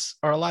parents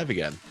are alive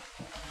again.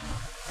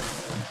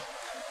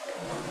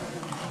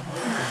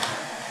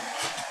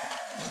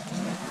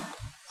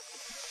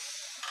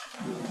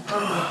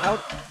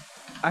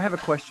 I have a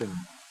question.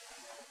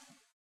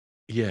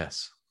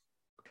 Yes.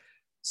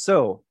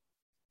 So,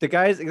 the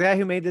guy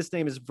who made this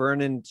name is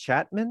Vernon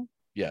Chapman.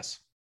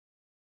 Yes.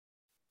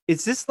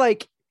 Is this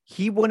like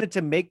he wanted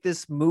to make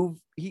this move?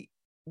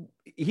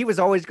 he was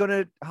always going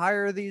to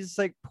hire these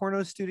like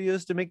porno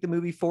studios to make the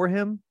movie for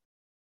him?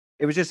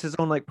 It was just his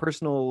own like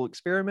personal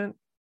experiment.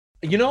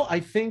 You know, I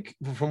think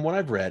from what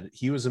I've read,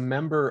 he was a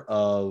member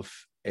of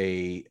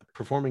a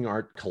performing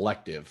art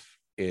collective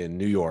in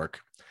New York.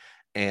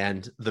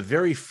 And the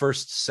very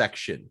first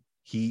section,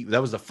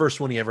 that was the first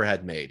one he ever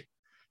had made.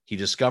 He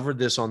discovered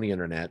this on the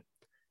internet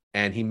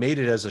and he made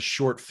it as a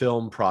short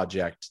film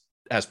project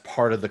as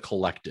part of the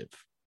collective.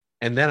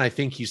 And then I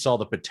think he saw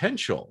the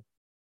potential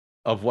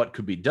of what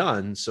could be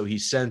done. So he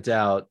sent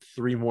out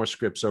 3 more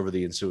scripts over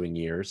the ensuing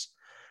years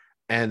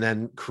and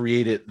then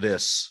created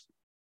this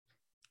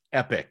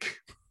epic,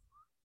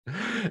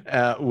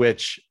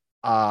 which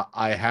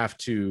I have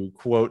to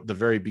quote the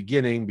very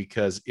beginning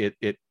because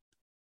it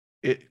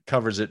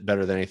covers it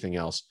better than anything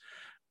else.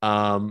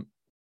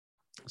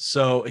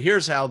 So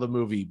here's how the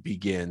movie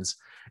begins.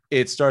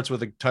 It starts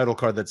with a title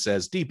card that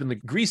says, deep in the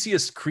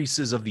greasiest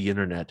creases of the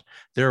internet,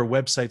 there are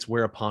websites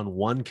whereupon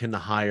one can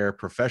hire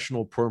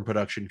professional porn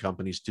production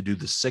companies to do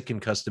the sick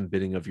and custom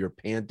bidding of your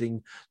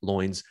panting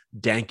loins,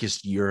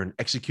 dankest urine,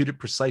 executed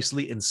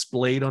precisely and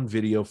splayed on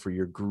video for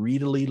your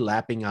greedily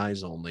lapping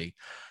eyes only.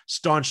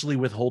 Staunchly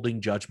withholding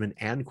judgment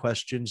and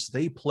questions,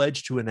 they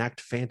pledge to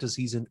enact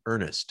fantasies in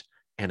earnest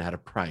and at a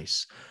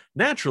price.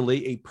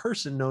 Naturally, a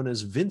person known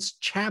as Vince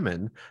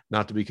Chapman,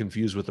 not to be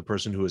confused with the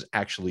person who is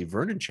actually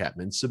Vernon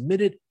Chapman,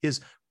 submitted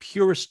his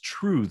purest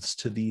truths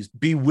to these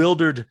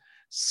bewildered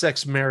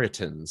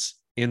sexmaritans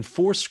in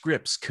 4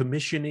 scripts,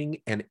 commissioning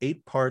an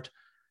 8-part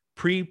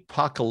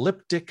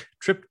pre-apocalyptic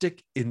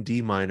triptych in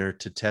D minor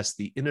to test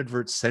the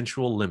inadvert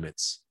sensual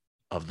limits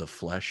of the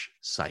flesh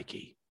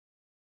psyche.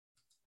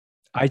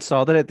 I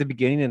saw that at the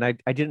beginning and I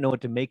didn't know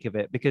what to make of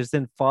it, because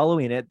then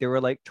following it, there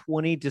were like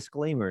 20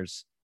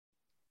 disclaimers.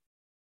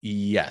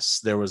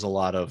 Yes, there was a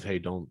lot of, hey,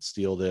 don't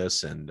steal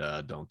this and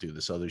don't do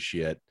this other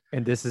shit.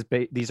 And this is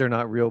these are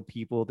not real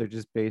people. They're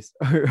just based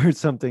or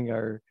something.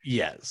 Or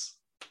yes,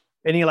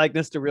 any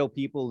likeness to real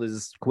people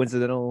is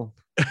coincidental.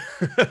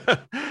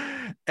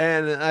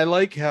 And I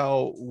like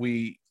how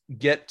we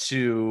get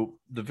to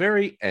the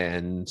very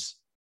end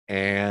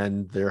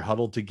and they're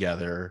huddled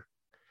together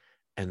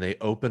and they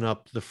open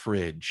up the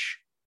fridge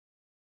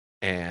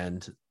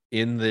and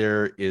in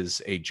there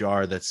is a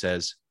jar that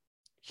says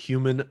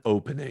human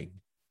opening.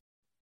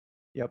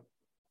 Yep.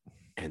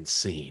 And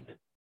scene.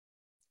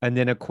 And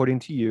then according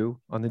to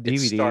you on the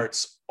DVD, it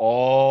starts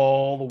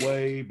all the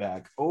way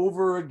back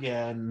over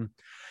again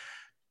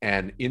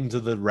and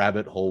into the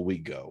rabbit hole we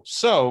go.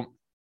 So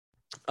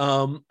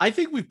I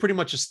think we've pretty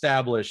much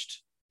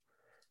established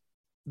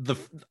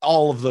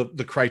all of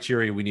the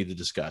criteria we need to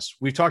discuss.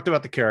 We've talked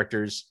about the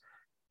characters.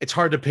 It's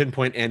hard to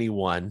pinpoint any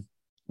one.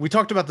 We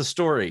talked about the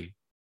story.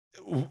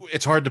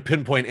 It's hard to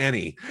pinpoint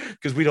any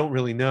because we don't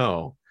really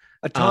know.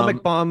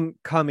 Atomic bomb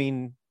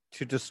coming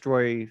to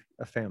destroy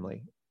a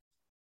family.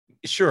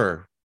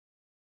 Sure.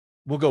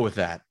 We'll go with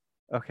that.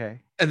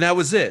 Okay. And that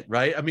was it,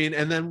 right? I mean,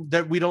 and then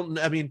that we don't,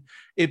 I mean,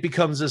 it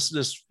becomes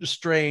this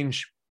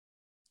strange,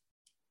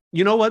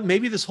 you know what?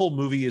 Maybe this whole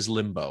movie is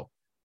limbo.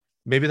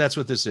 Maybe that's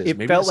what this is. It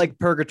Maybe felt like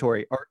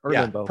purgatory or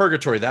yeah, limbo.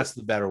 Purgatory. That's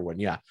the better one.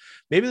 Yeah.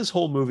 Maybe this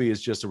whole movie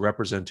is just a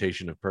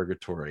representation of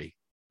purgatory.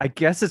 I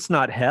guess it's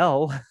not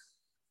hell.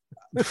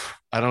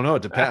 I don't know.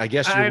 It depends. I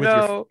guess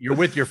you're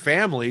with your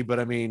family, but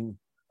I mean,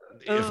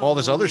 if all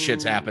this other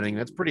shit's happening,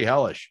 that's pretty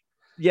hellish.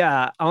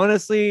 Yeah,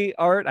 honestly,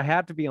 Art, I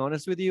have to be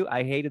honest with you.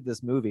 I hated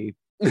this movie.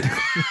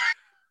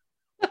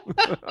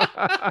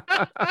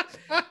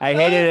 I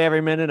hated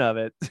every minute of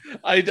it.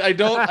 I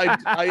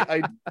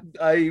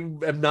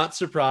am not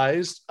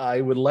surprised. I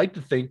would like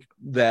to think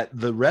that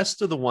the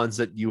rest of the ones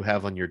that you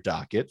have on your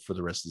docket for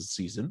the rest of the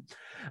season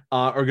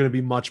are going to be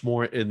much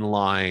more in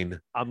line.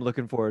 I'm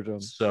looking forward to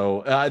them.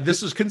 So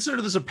this is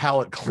considered as a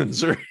palate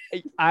cleanser.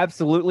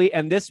 Absolutely.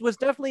 And this was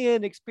definitely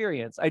an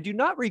experience. I do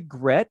not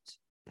regret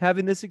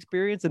having this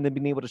experience and then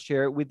being able to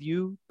share it with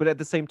you. But at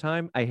the same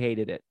time, I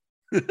hated it.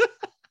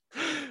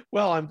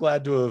 Well, I'm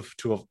glad to have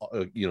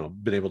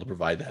been able to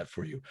provide that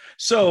for you.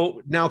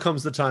 So now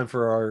comes the time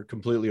for our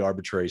completely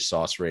arbitrary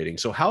sauce rating.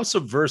 So how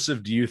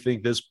subversive do you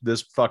think this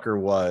fucker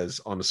was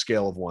on a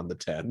scale of 1 to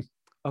 10?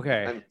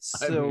 Okay,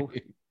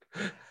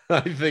 I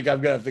think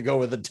I'm gonna have to go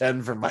with a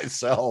 10 for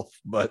myself.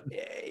 But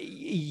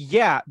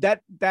yeah,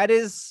 that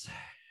is.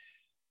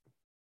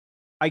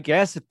 I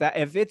guess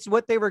if it's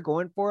what they were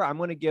going for, I'm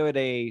going to give it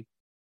a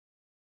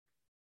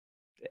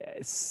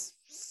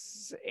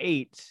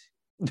 8.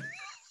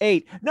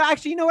 8. No,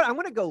 actually, you know what? I'm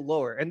going to go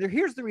lower. And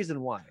here's the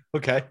reason why.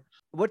 Okay.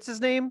 What's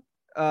his name?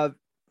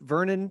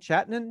 Vernon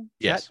Chapman?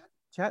 Yes.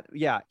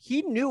 Yeah.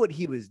 He knew what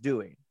he was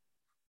doing.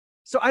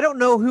 So I don't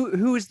know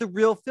who is the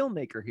real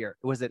filmmaker here.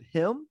 Was it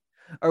him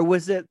or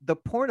was it the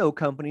porno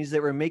companies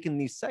that were making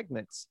these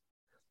segments?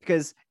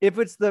 Because if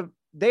it's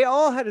they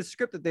all had a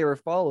script that they were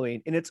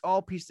following and it's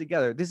all pieced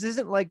together. This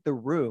isn't like The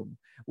Room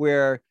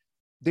where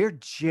they're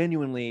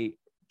genuinely,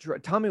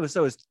 Tommy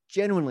Wiseau is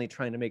genuinely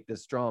trying to make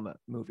this drama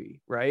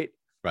movie, right?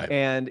 Right.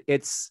 And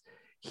it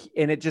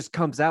just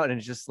comes out and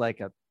it's just like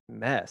a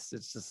mess.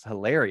 It's just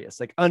hilarious,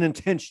 like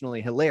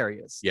unintentionally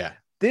hilarious. Yeah.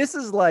 This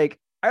is like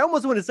I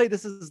almost want to say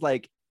this is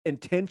like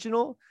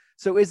intentional.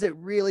 So is it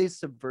really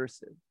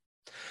subversive?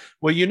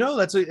 Well, you know,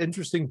 that's an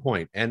interesting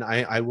point. And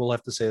I will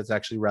have to say it's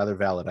actually rather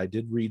valid. I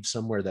did read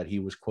somewhere that he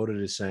was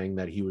quoted as saying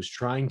that he was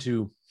trying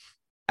to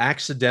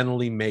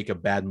accidentally make a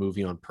bad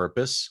movie on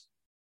purpose.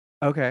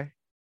 Okay.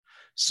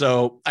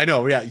 So I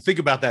know, yeah, you think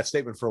about that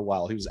statement for a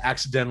while. He was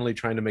accidentally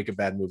trying to make a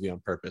bad movie on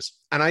purpose.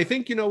 And I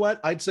think, you know what,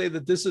 I'd say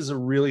that this is a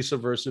really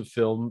subversive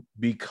film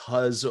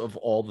because of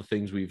all the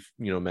things we've,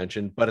 you know,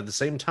 mentioned. But at the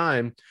same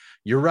time,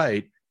 you're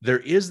right. There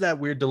is that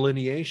weird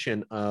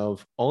delineation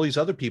of all these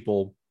other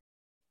people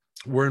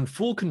were in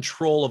full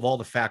control of all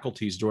the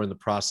faculties during the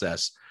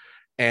process.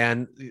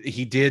 And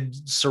he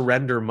did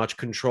surrender much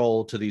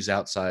control to these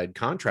outside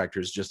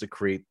contractors just to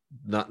create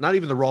not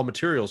even the raw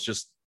materials,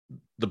 just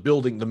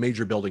the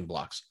major building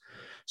blocks.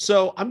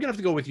 So I'm gonna have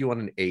to go with you on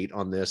an 8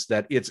 on this,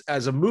 that it's,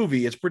 as a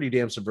movie, it's pretty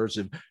damn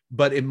subversive,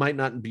 but it might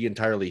not be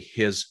entirely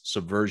his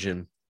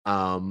subversion.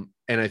 And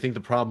I think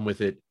the problem with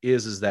it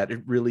is that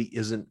it really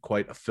isn't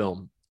quite a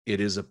film. It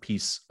is a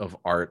piece of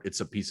art. It's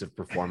a piece of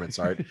performance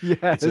art.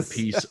 Yes. It's a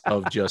piece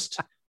of just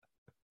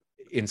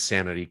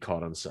insanity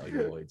caught on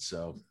celluloid.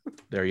 So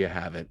there you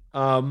have it.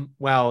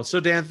 Wow. So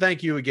Dan,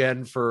 thank you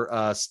again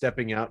for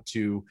stepping out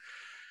to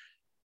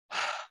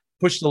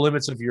push the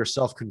limits of your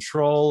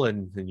self-control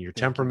and your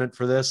temperament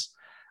for this.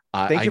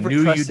 Thank you for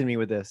trusting me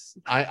with this.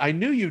 I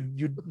knew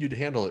you'd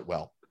handle it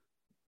well.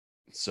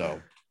 So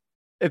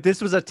if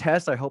this was a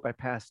test, I hope I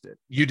passed it.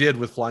 You did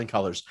with flying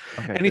colors.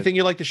 Okay, anything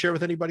you'd like to share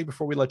with anybody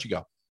before we let you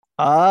go?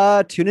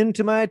 Tune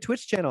into my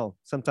Twitch channel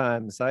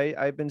sometimes.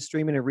 I've been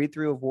streaming a read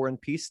through of War and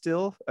Peace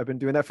still. I've been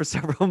doing that for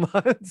several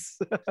months.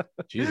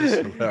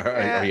 Jesus,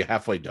 are you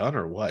halfway done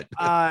or what?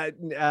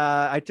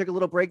 I took a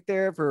little break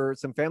there for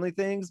some family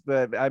things,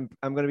 but I'm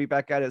going to be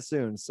back at it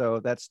soon.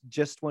 So that's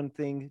Just One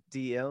Thing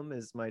DM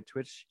is my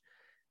Twitch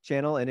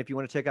channel. And if you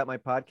want to check out my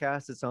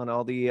podcast, it's on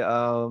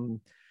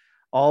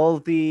all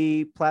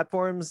the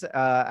platforms,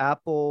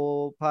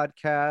 Apple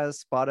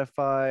Podcasts,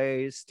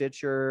 Spotify,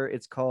 Stitcher.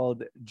 It's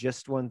called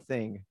Just One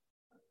Thing.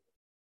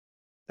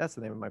 That's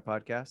the name of my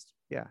podcast.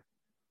 Yeah.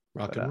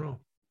 Rock and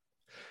roll.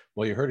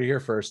 Well, you heard it here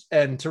first.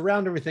 And to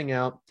round everything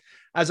out,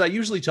 as I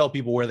usually tell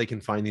people where they can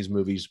find these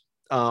movies,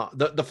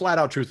 the flat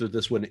out truth of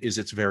this one is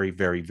it's very,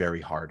 very, very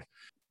hard.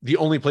 The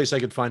only place I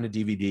could find a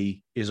DVD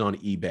is on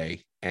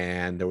eBay.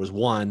 And there was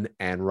one,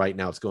 and right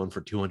now it's going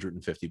for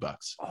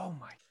 $250. Oh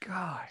my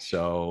gosh.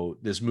 So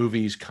this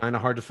movie's kind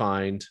of hard to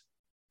find.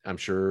 I'm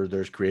sure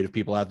there's creative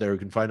people out there who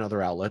can find other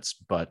outlets,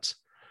 but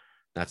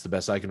that's the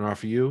best I can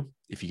offer you.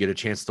 If you get a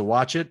chance to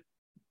watch it,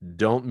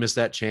 don't miss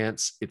that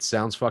chance. It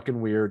sounds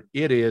fucking weird.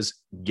 It is.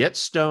 Get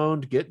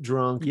stoned, get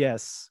drunk.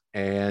 Yes.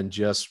 And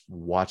just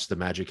watch the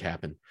magic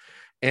happen.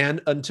 And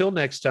until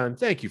next time,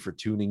 thank you for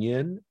tuning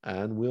in,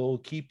 and we'll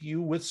keep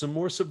you with some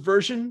more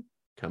subversion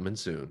coming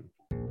soon.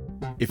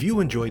 If you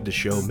enjoyed the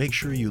show, make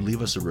sure you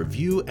leave us a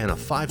review and a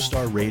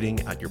 5-star rating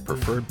at your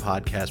preferred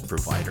podcast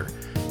provider.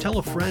 Tell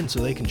a friend so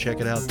they can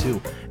check it out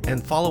too.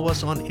 And follow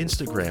us on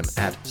Instagram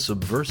at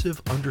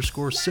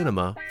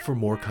subversive_cinema for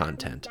more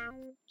content.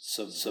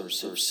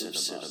 Subversive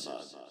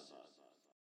Cinema.